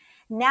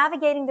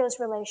 navigating those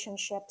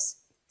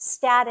relationships,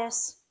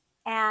 status,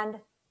 and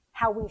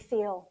how we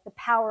feel, the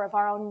power of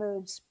our own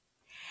moods.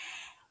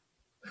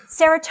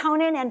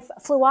 Serotonin and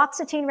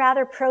fluoxetine,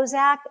 rather,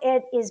 Prozac,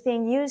 it is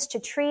being used to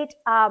treat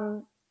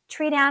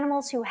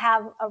animals who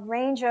have a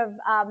range of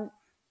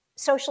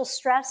social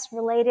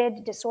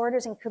stress-related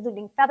disorders,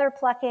 including feather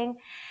plucking.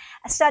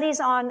 Studies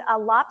on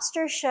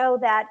lobsters show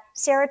that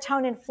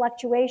serotonin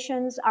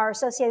fluctuations are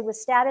associated with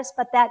status,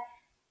 but that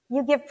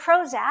you give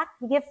Prozac,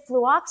 you give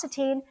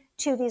fluoxetine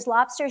to these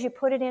lobsters, you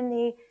put it in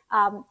the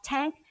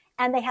tank,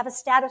 and they have a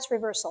status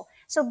reversal.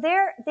 So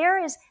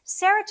there is,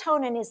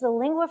 serotonin is the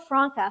lingua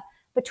franca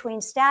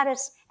between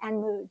status and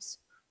moods.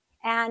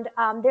 And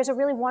there's a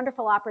really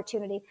wonderful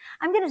opportunity.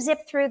 I'm going to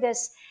zip through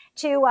this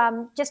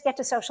to just get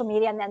to social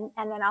media, and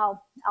then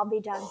I'll be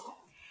done.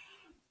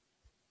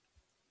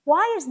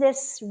 Why is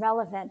this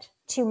relevant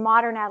to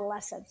modern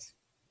adolescents?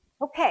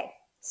 Okay,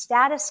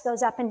 status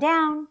goes up and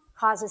down,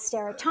 causes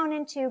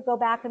serotonin to go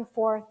back and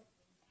forth.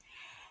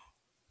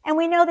 And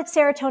we know that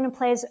serotonin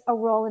plays a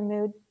role in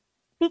mood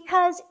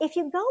because if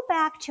you go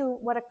back to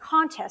what a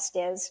contest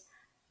is,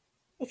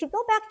 if you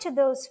go back to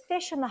those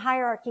fish in the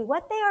hierarchy,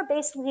 what they are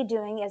basically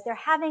doing is they're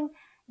having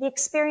the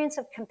experience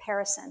of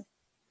comparison.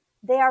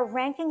 They are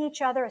ranking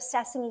each other,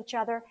 assessing each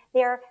other.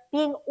 They're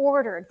being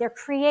ordered. They're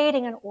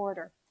creating an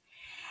order.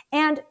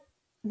 And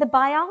the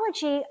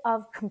biology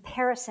of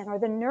comparison, or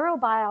the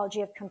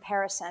neurobiology of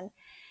comparison,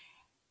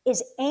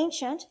 is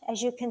ancient,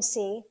 as you can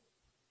see,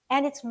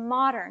 and it's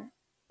modern.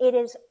 It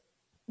is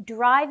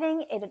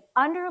driving, it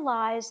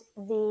underlies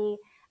the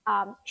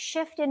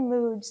shift in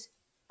moods,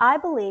 I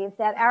believe,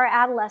 that our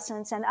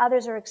adolescents and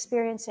others are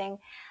experiencing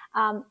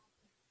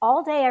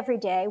all day, every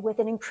day, with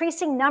an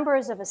increasing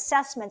numbers of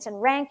assessments and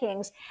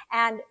rankings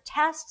and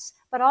tests,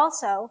 but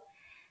also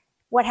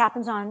what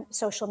happens on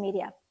social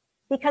media.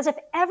 Because if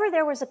ever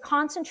there was a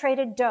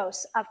concentrated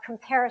dose of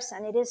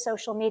comparison, it is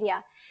social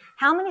media.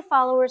 How many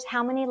followers,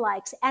 how many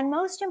likes, and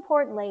most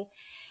importantly,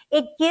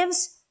 it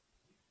gives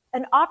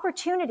an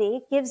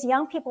opportunity, gives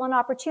young people an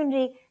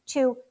opportunity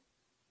to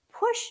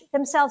push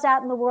themselves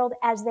out in the world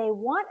as they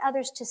want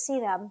others to see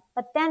them,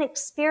 but then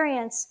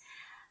experience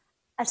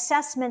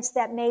assessments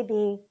that may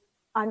be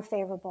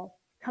unfavorable.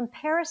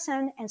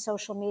 Comparison and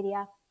social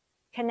media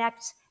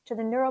connects to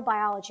the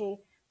neurobiology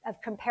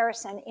of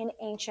comparison in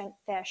ancient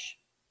fish.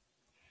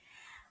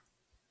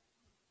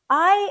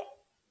 I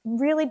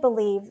really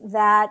believe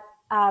that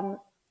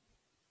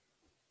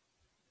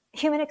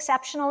human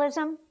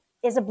exceptionalism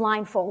is a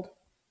blindfold.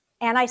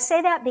 And I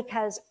say that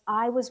because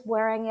I was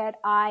wearing it.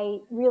 I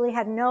really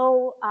had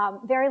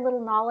very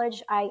little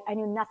knowledge. I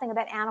knew nothing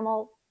about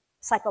animal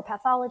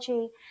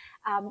psychopathology.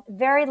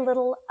 Very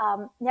little,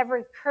 never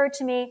occurred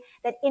to me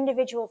that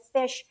individual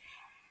fish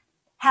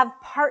have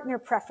partner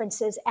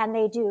preferences, and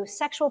they do.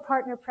 Sexual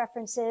partner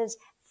preferences,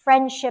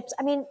 friendships.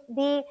 I mean,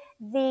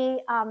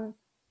 the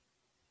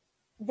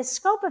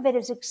scope of it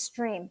is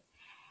extreme.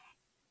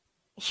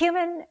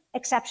 Human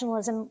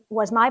exceptionalism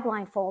was my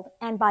blindfold,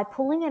 and by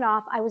pulling it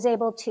off, I was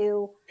able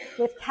to,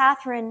 with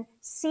Catherine,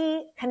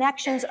 see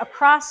connections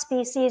across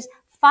species,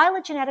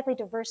 phylogenetically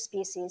diverse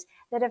species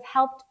that have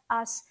helped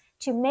us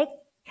to make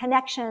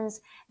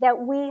connections that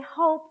we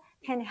hope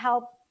can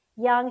help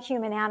young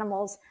human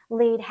animals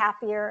lead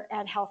happier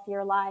and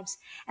healthier lives.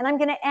 And I'm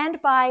going to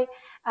end by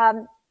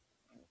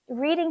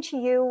reading to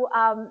you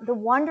the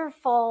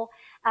wonderful,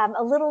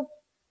 a little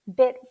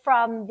bit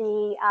from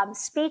the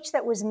speech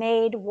that was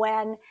made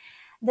when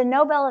the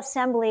Nobel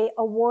Assembly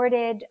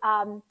awarded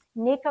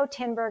Nico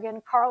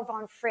Tinbergen, Karl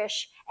von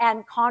Frisch,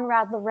 and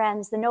Konrad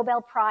Lorenz the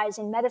Nobel Prize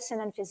in Medicine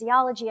and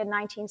Physiology in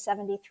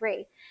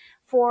 1973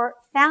 for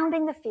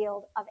founding the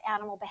field of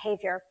animal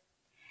behavior.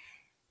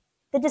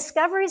 The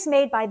discoveries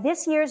made by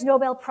this year's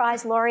Nobel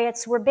Prize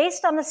laureates were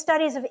based on the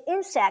studies of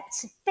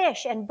insects,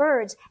 fish, and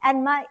birds,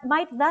 and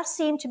might thus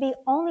seem to be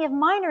only of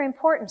minor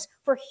importance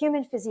for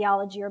human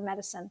physiology or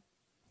medicine.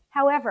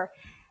 However,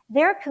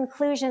 their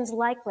conclusions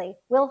likely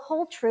will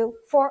hold true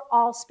for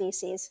all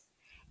species,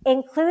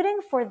 including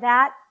for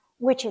that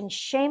which in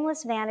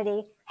shameless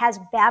vanity has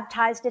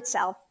baptized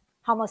itself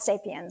Homo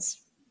sapiens.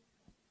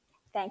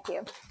 Thank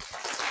you.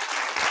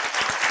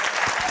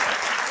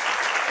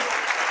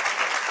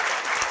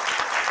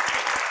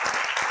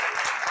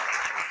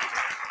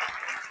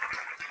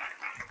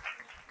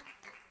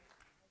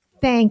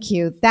 Thank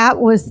you. That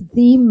was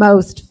the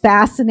most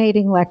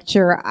fascinating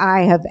lecture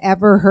I have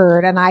ever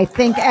heard, and I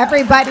think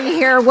everybody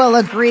here will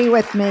agree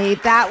with me.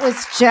 That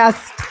was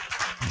just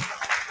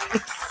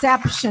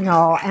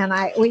exceptional, and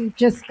we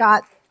just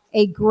got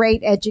a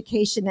great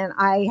education. And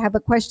I have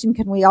a question.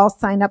 Can we all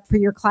sign up for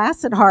your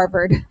class at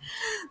Harvard?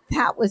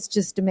 That was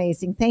just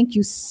amazing. Thank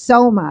you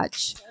so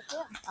much.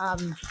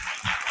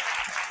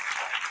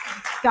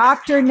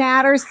 Dr.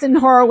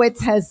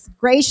 Natterson-Horowitz has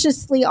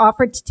graciously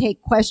offered to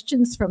take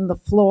questions from the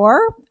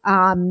floor.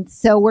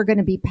 So we're going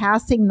to be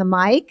passing the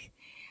mic,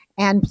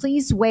 and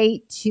please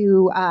wait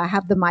to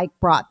have the mic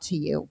brought to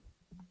you.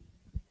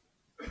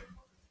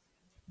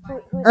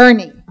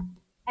 Ernie.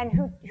 And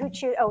who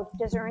choose? Oh,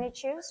 does Ernie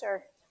choose,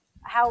 or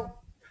how?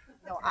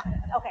 No,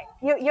 okay,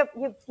 you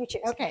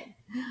choose. Okay.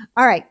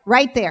 All right,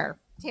 right there,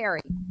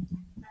 Terry.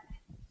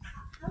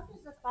 How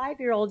does a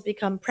 5-year-old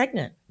become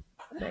pregnant?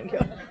 Thank you.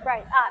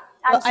 Right.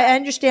 Well, I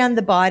understand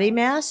the body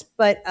mass,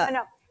 but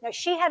no.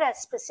 She had a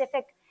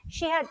specific.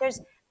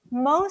 There's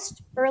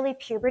most early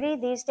puberty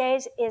these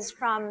days is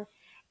from.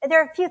 There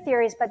are a few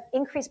theories, but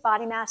increased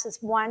body mass is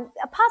one.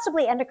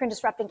 Possibly endocrine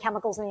disrupting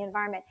chemicals in the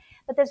environment.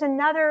 But there's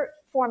another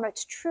form of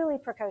truly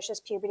precocious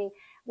puberty,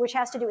 which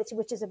has to do with,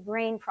 which is a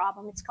brain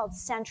problem. It's called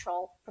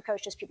central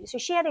precocious puberty. So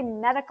she had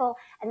an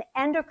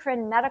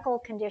endocrine medical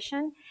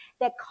condition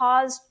that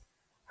caused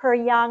her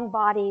young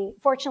body.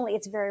 Fortunately,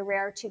 it's very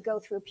rare to go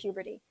through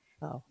puberty.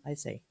 Oh, I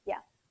see. Yeah.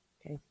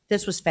 Okay.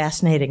 This was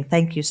fascinating.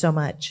 Thank you so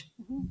much.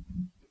 Mm-hmm.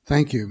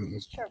 Thank you.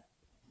 Sure.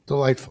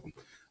 Delightful.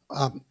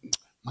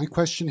 My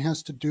question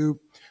has to do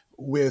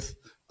with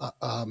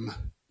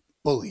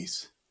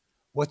bullies.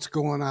 What's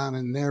going on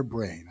in their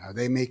brain? Are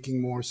they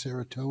making more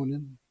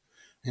serotonin?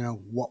 You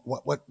know,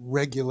 what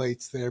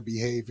regulates their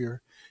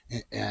behavior?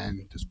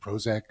 And does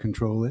Prozac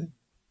control it?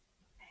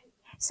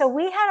 So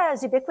we had a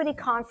Zubiquity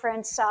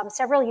conference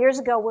several years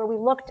ago where we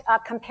looked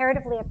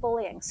comparatively at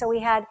bullying. So we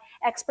had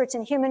experts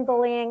in human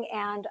bullying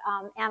and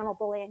animal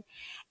bullying.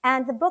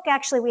 And the book,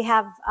 actually, we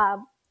have a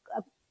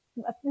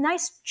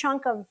nice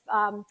chunk of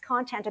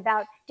content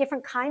about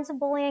different kinds of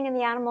bullying in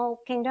the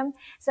animal kingdom.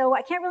 So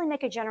I can't really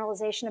make a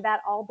generalization about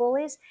all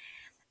bullies.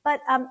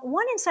 But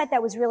one insight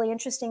that was really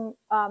interesting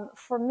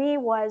for me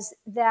was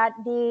that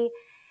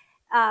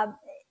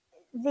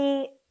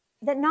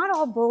that not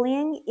all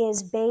bullying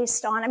is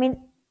based on,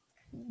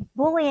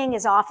 bullying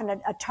is often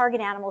a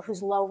target animal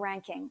who's low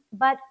ranking,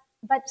 but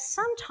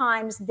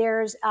sometimes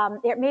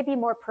it may be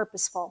more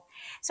purposeful.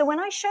 So when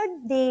I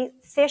showed the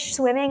fish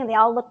swimming and they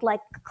all looked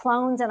like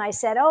clones, and I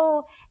said,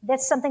 oh,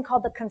 that's something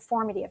called the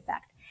conformity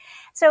effect.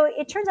 So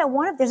it turns out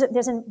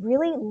there's a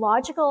really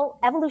logical,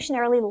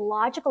 evolutionarily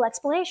logical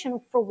explanation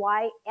for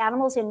why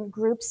animals in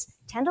groups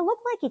tend to look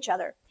like each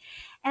other.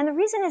 And the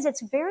reason is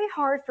it's very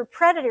hard for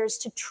predators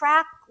to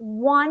track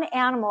one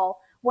animal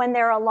when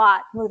there are a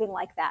lot moving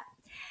like that.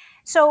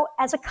 So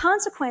as a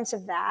consequence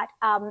of that,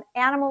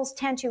 animals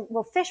tend to,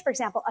 well, fish, for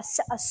example,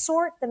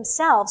 assort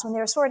themselves when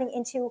they're assorting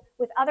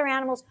with other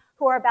animals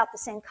who are about the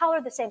same color,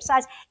 the same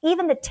size.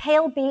 Even the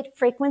tail beat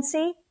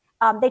frequency,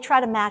 they try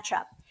to match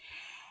up.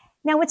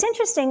 Now, what's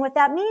interesting, what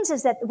that means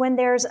is that when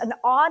there's an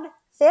odd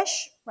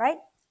fish, right,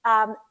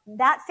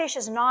 that fish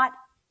is not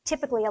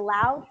typically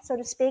allowed, so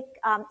to speak,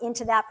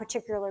 into that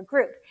particular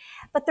group.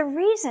 But the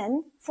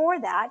reason for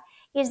that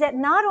is that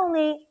not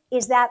only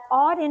is that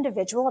odd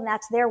individual, and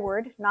that's their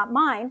word, not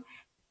mine,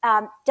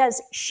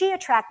 does she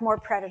attract more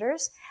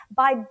predators,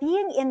 by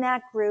being in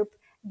that group,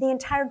 the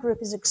entire group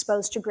is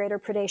exposed to greater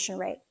predation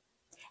rate.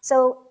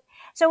 So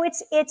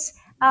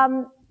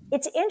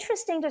it's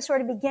interesting to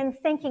sort of begin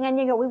thinking, and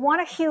we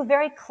want to hew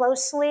very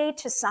closely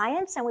to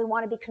science, and we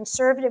want to be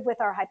conservative with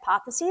our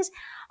hypotheses.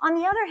 On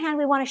the other hand,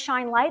 we want to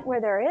shine light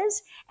where there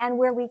is, and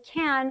where we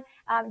can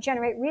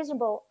generate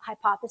reasonable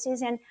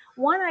hypotheses. And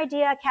one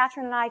idea,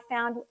 Catherine and I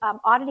found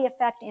oddity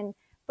effect in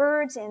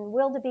birds, in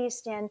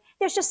wildebeest, and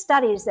there's just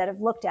studies that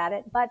have looked at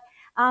it. But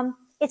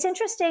it's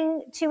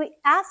interesting to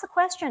ask the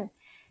question.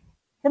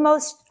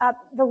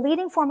 The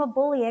leading form of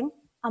bullying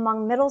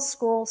among middle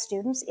school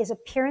students is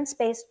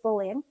appearance-based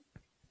bullying.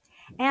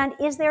 And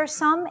is there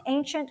some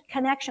ancient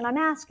connection?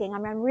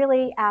 I'm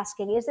really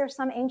asking, is there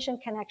some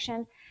ancient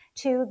connection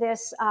to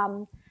this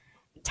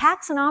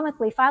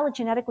taxonomically,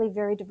 phylogenetically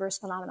very diverse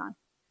phenomenon?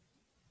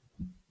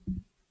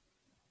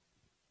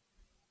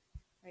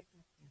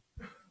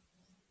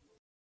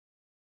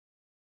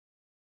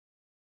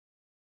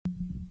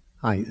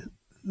 Hi,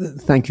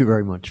 thank you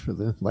very much for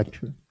the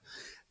lecture.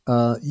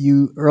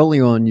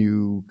 Early on,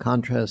 you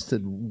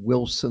contrasted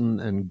Wilson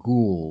and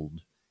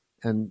Gould,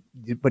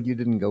 but you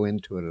didn't go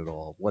into it at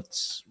all.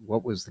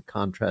 What was the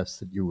contrast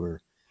that you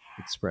were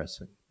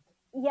expressing?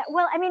 Yeah,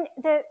 well, I mean,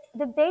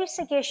 the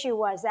basic issue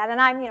was that, and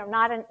I'm,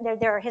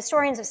 there are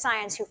historians of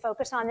science who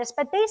focus on this,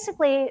 but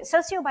basically,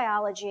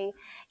 sociobiology,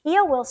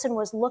 E.O. Wilson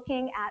was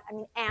looking at,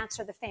 ants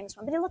are the famous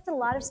one, but he looked at a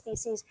lot of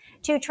species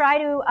to try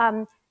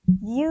to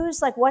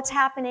use like what's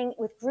happening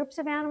with groups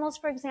of animals,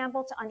 for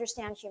example, to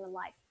understand human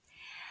life.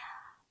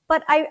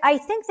 But I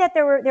think that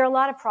there are a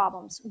lot of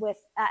problems with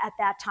at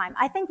that time.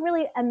 I think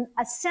really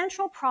a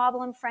central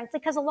problem, frankly,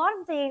 because a lot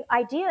of the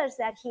ideas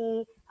that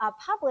he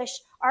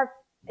published are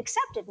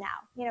accepted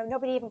now.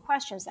 Nobody even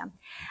questions them.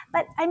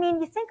 But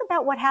you think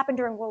about what happened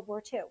during World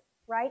War II,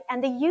 right?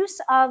 And the use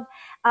of,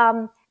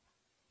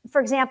 for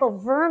example,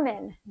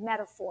 vermin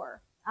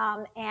metaphor,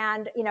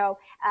 and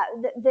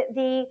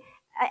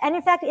and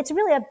in fact, it's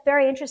really a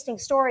very interesting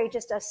story.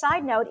 Just a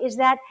side note is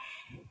that,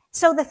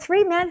 so the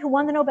three men who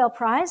won the Nobel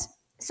Prize.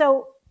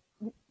 So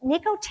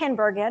Nico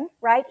Tinbergen,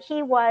 right?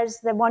 He was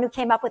the one who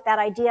came up with that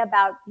idea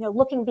about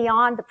looking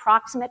beyond the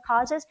proximate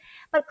causes.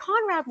 But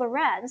Konrad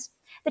Lorenz,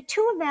 the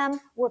two of them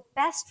were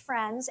best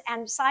friends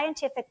and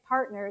scientific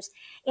partners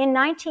in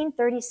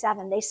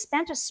 1937. They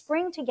spent a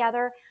spring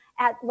together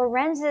at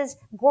Lorenz's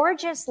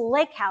gorgeous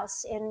lake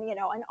house in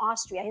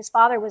Austria. His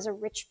father was a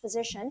rich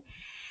physician.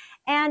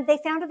 And they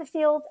founded the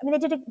field.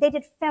 They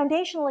did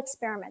foundational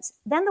experiments.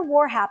 Then the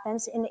war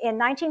happens in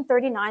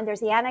 1939. There's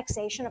the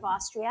annexation of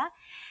Austria,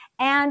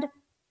 and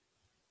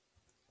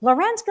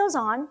Lorenz goes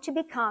on to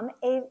become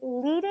a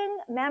leading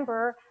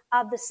member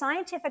of the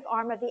scientific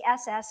arm of the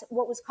SS.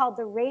 What was called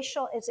the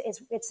racial.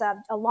 It's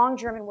a long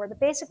German word, but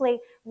basically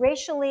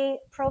racially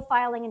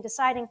profiling and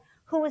deciding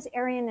who was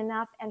Aryan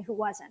enough and who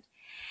wasn't.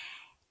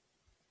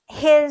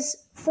 His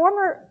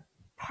former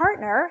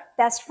partner,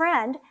 best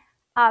friend.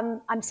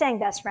 I'm saying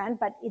best friend,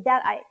 but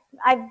that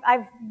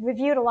I've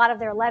reviewed a lot of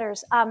their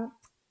letters.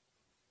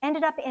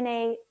 Ended up in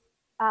a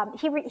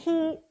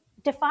he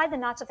defied the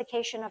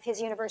Nazification of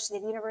his university,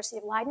 the University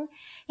of Leiden.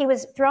 He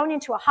was thrown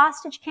into a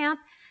hostage camp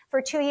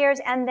for 2 years,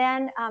 and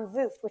then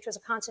Vught, which was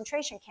a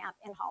concentration camp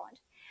in Holland.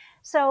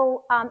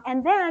 So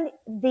and then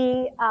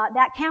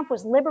that camp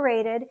was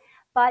liberated,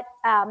 but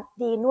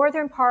the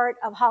northern part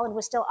of Holland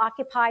was still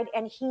occupied,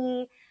 and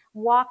he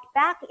walked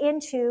back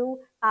into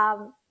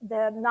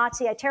the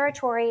Nazi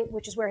territory,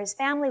 which is where his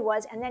family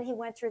was, and then he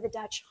went through the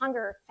Dutch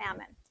hunger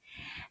famine.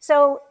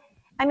 So,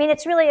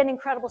 it's really an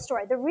incredible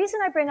story. The reason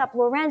I bring up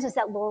Lorenz is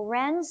that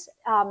Lorenz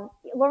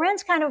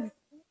kind of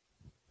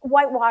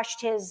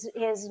whitewashed his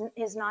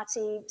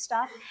Nazi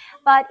stuff.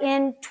 But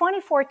in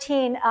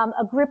 2014,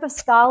 a group of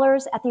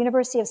scholars at the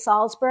University of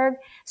Salzburg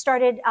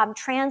started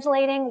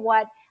translating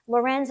what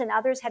Lorenz and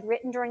others had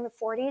written during the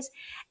 40s.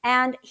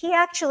 And he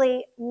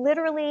actually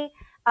literally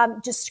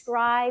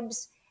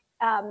describes,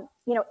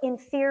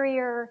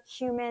 inferior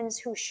humans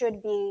who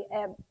should be,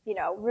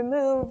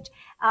 removed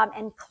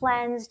and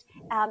cleansed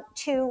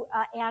to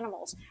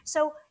animals.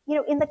 So,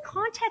 in the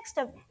context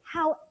of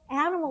how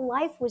animal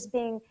life was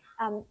being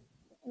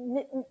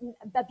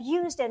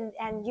abused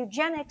and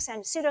eugenics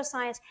and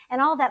pseudoscience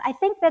and all that, I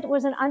think that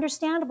was an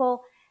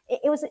understandable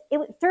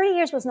 30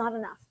 years was not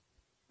enough,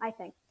 I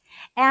think.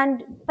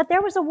 But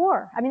there was a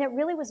war. I mean, it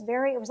really was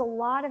it was a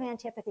lot of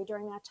antipathy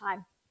during that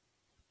time.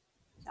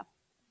 So.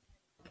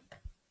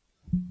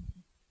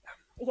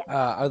 Yeah.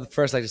 I would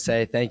first like to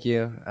say thank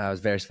you. I was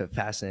very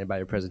fascinated by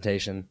your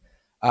presentation.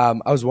 I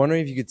was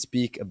wondering if you could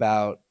speak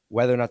about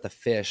whether or not the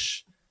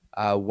fish,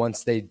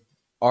 once they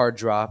are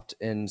dropped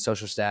in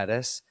social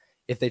status,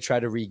 if they try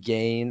to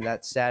regain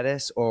that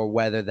status, or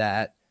whether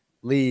that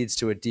leads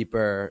to a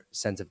deeper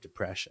sense of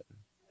depression.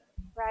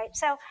 Right.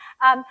 So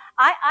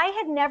I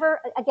had never,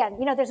 again,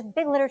 there's a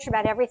big literature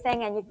about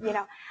everything, and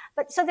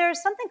but so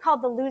there's something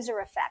called the loser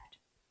effect,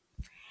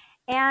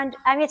 and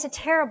I mean it's a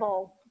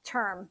terrible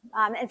term.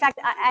 In fact,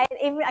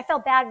 I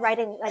felt bad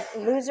writing like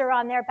loser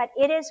on there, but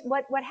it is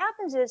what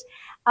happens is,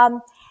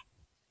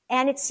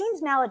 and it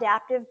seems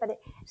maladaptive, but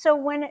so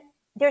when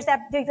you've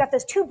got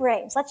those two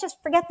brains. Let's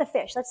just forget the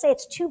fish. Let's say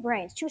it's two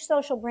brains, two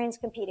social brains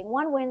competing.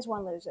 One wins,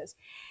 one loses.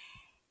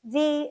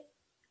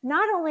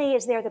 Not only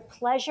is there the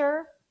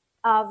pleasure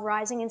of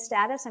rising in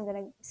status, I'm going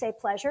to say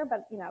pleasure,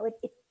 but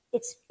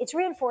it's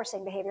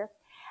reinforcing behavior.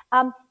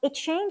 It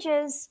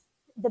changes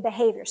the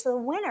behavior. So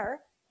the winner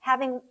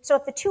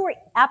if the two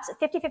are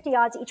 50-50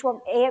 odds, each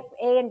one A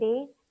and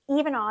B,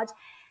 even odds,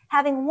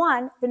 having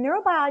won, the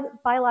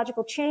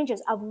neurobiological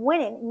changes of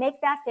winning make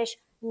that fish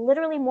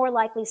literally more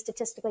likely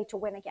statistically to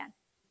win again.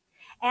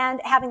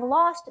 And having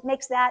lost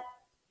makes that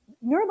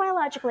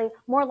neurobiologically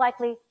more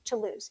likely to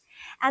lose.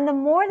 And the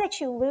more that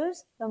you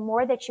lose, the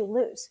more that you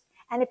lose.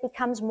 And it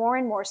becomes more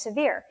and more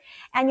severe.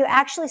 And you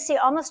actually see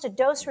almost a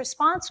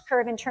dose-response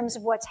curve in terms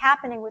of what's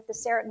happening with the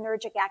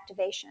serotonergic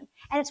activation.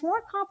 And it's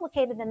more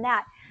complicated than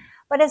that.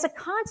 But as a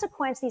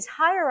consequence, these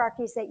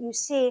hierarchies that you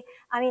see,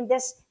 I mean,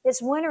 this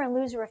winner and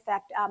loser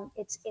effect,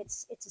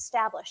 it's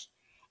established.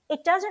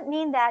 It doesn't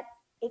mean that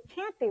it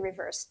can't be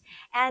reversed.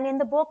 And in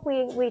the book,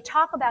 we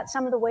talk about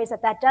some of the ways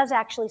that does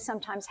actually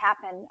sometimes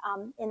happen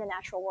in the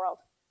natural world.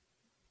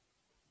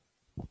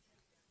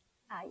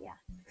 Yeah,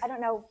 I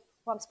don't know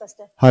who I'm supposed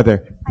to. Hi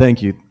there.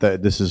 Thank you.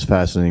 This is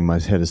fascinating. My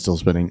head is still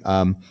spinning.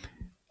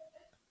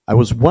 I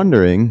was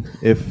wondering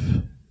if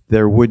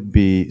there would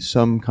be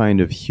some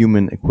kind of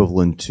human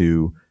equivalent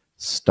to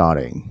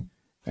starting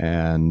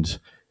and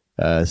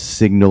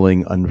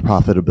signaling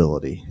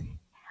unprofitability.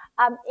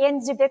 In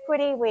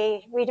Zubiquity,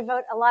 we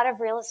devote a lot of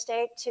real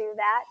estate to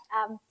that.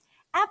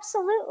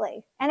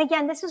 Absolutely. And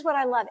again, this is what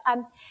I love.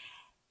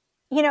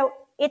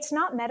 It's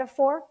not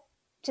metaphor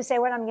to say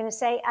what I'm going to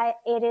say.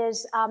 It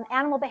is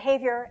animal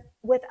behavior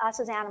with us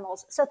as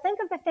animals. So think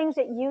of the things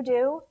that you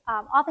do.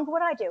 I'll think of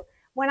what I do.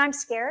 When I'm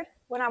scared,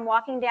 when I'm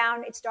walking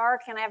down, it's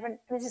dark, and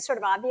this is sort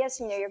of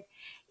obvious.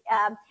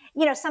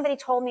 Somebody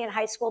told me in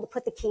high school to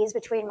put the keys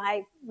between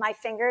my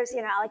fingers.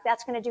 Like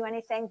that's going to do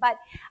anything. But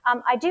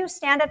I do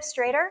stand up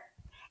straighter,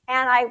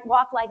 and I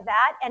walk like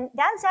that. And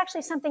that is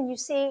actually something you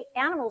see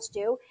animals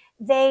do.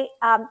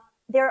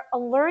 They're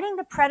alerting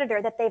the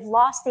predator that they've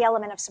lost the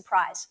element of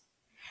surprise.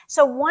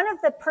 So one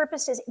of the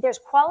purposes, there's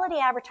quality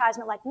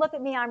advertisement, like, look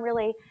at me, I'm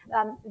really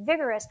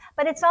vigorous.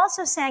 But it's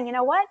also saying, you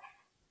know what?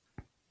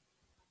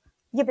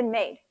 You've been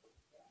made.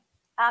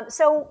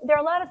 So there are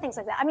a lot of things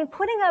like that. I mean,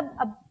 putting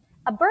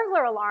a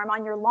burglar alarm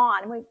on your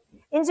lawn.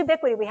 In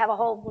Zubiquity, we have a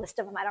whole list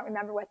of them. I don't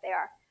remember what they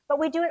are. But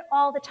we do it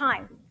all the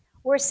time.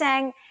 We're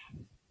saying,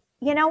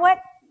 you know what?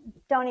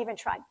 Don't even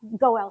try.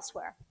 Go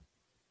elsewhere.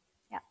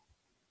 Yeah.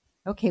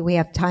 Okay, we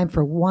have time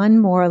for one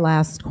more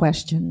last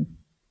question.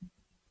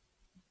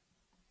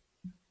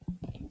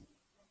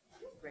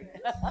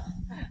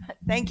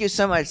 Thank you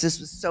so much. This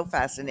was so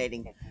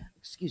fascinating.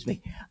 Excuse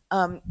me.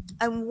 I'm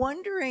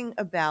wondering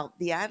about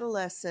the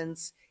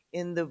adolescents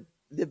in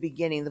the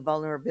beginning, the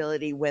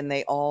vulnerability when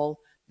the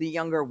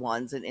younger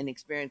ones and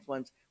inexperienced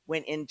ones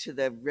went into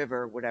the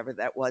river, whatever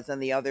that was,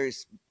 and the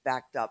others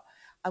backed up.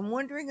 I'm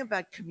wondering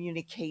about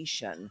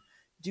communication.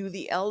 Do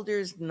the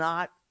elders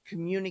not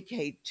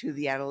communicate to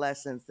the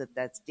adolescents that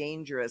that's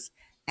dangerous?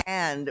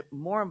 And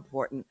more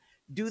important,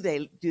 do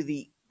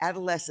the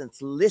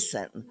adolescents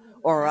listen,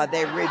 or are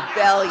they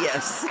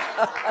rebellious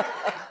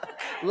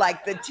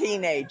like the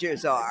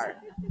teenagers are?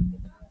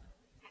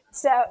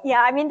 So,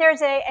 yeah, I mean,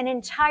 there's an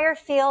entire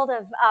field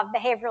of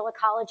behavioral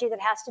ecology that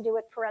has to do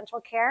with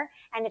parental care,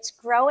 and it's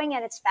growing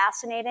and it's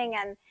fascinating.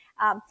 And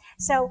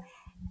so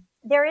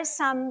there is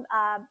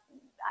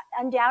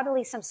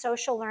undoubtedly some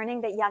social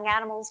learning that young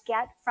animals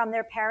get from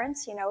their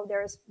parents.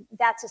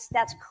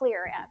 That's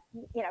clear,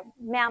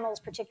 mammals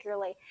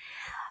particularly.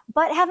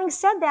 But having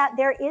said that,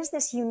 there is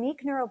this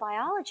unique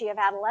neurobiology of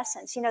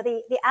adolescence.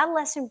 The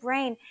adolescent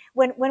brain,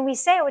 when we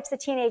say, oh, it's the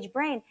teenage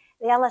brain,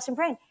 the adolescent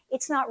brain,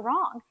 it's not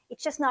wrong.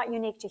 It's just not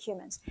unique to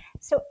humans.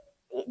 So,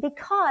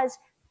 because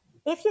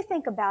if you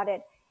think about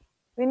it,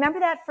 remember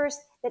that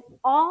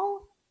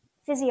all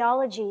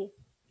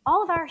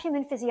of our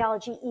human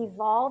physiology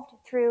evolved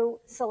through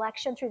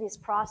selection, through these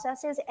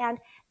processes, and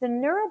the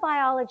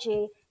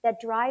neurobiology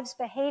that drives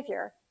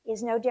behavior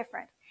is no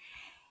different.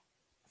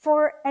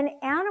 For an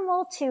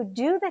animal to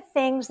do the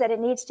things that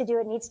it needs to do,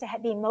 it needs to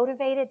be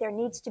motivated. There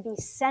needs to be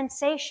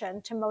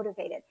sensation to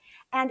motivate it.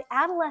 And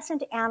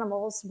adolescent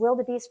animals,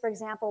 wildebeest, for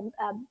example,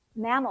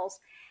 mammals,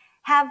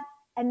 have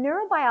a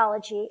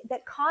neurobiology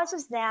that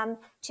causes them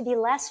to be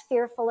less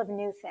fearful of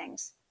new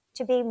things,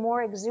 to be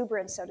more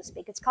exuberant, so to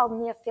speak. It's called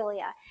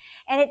neophilia.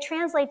 And it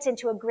translates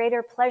into a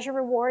greater pleasure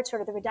reward,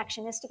 sort of the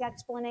reductionistic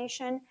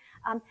explanation.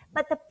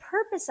 But the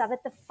purpose of it,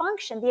 the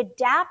function, the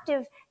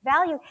adaptive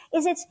value,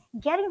 is it's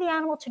getting the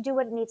animal to do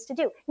what it needs to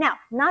do. Now,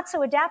 not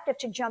so adaptive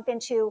to jump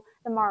into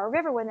the Mara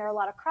River when there are a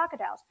lot of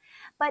crocodiles.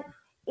 But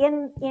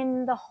in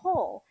the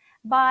whole,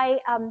 by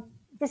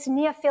this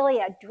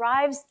neophilia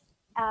drives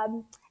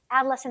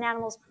adolescent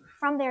animals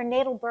from their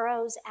natal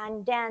burrows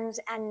and dens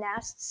and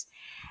nests.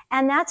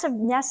 And that's a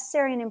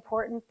necessary and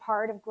important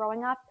part of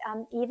growing up,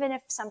 even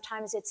if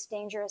sometimes it's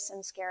dangerous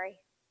and scary.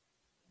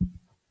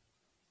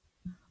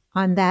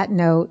 On that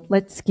note,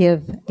 let's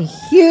give a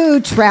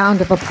huge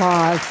round of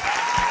applause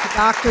to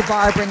Dr.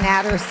 Barbara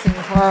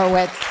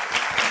Natterson-Horowitz.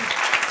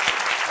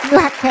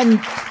 You can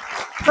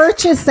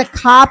purchase a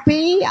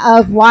copy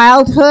of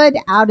Wildhood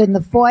out in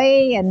the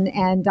foyer,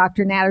 and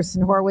Dr.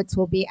 Natterson-Horowitz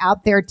will be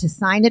out there to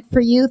sign it for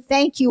you.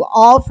 Thank you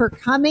all for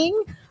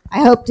coming.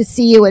 I hope to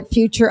see you at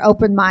future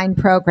Open Mind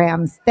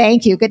programs.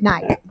 Thank you. Good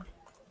night.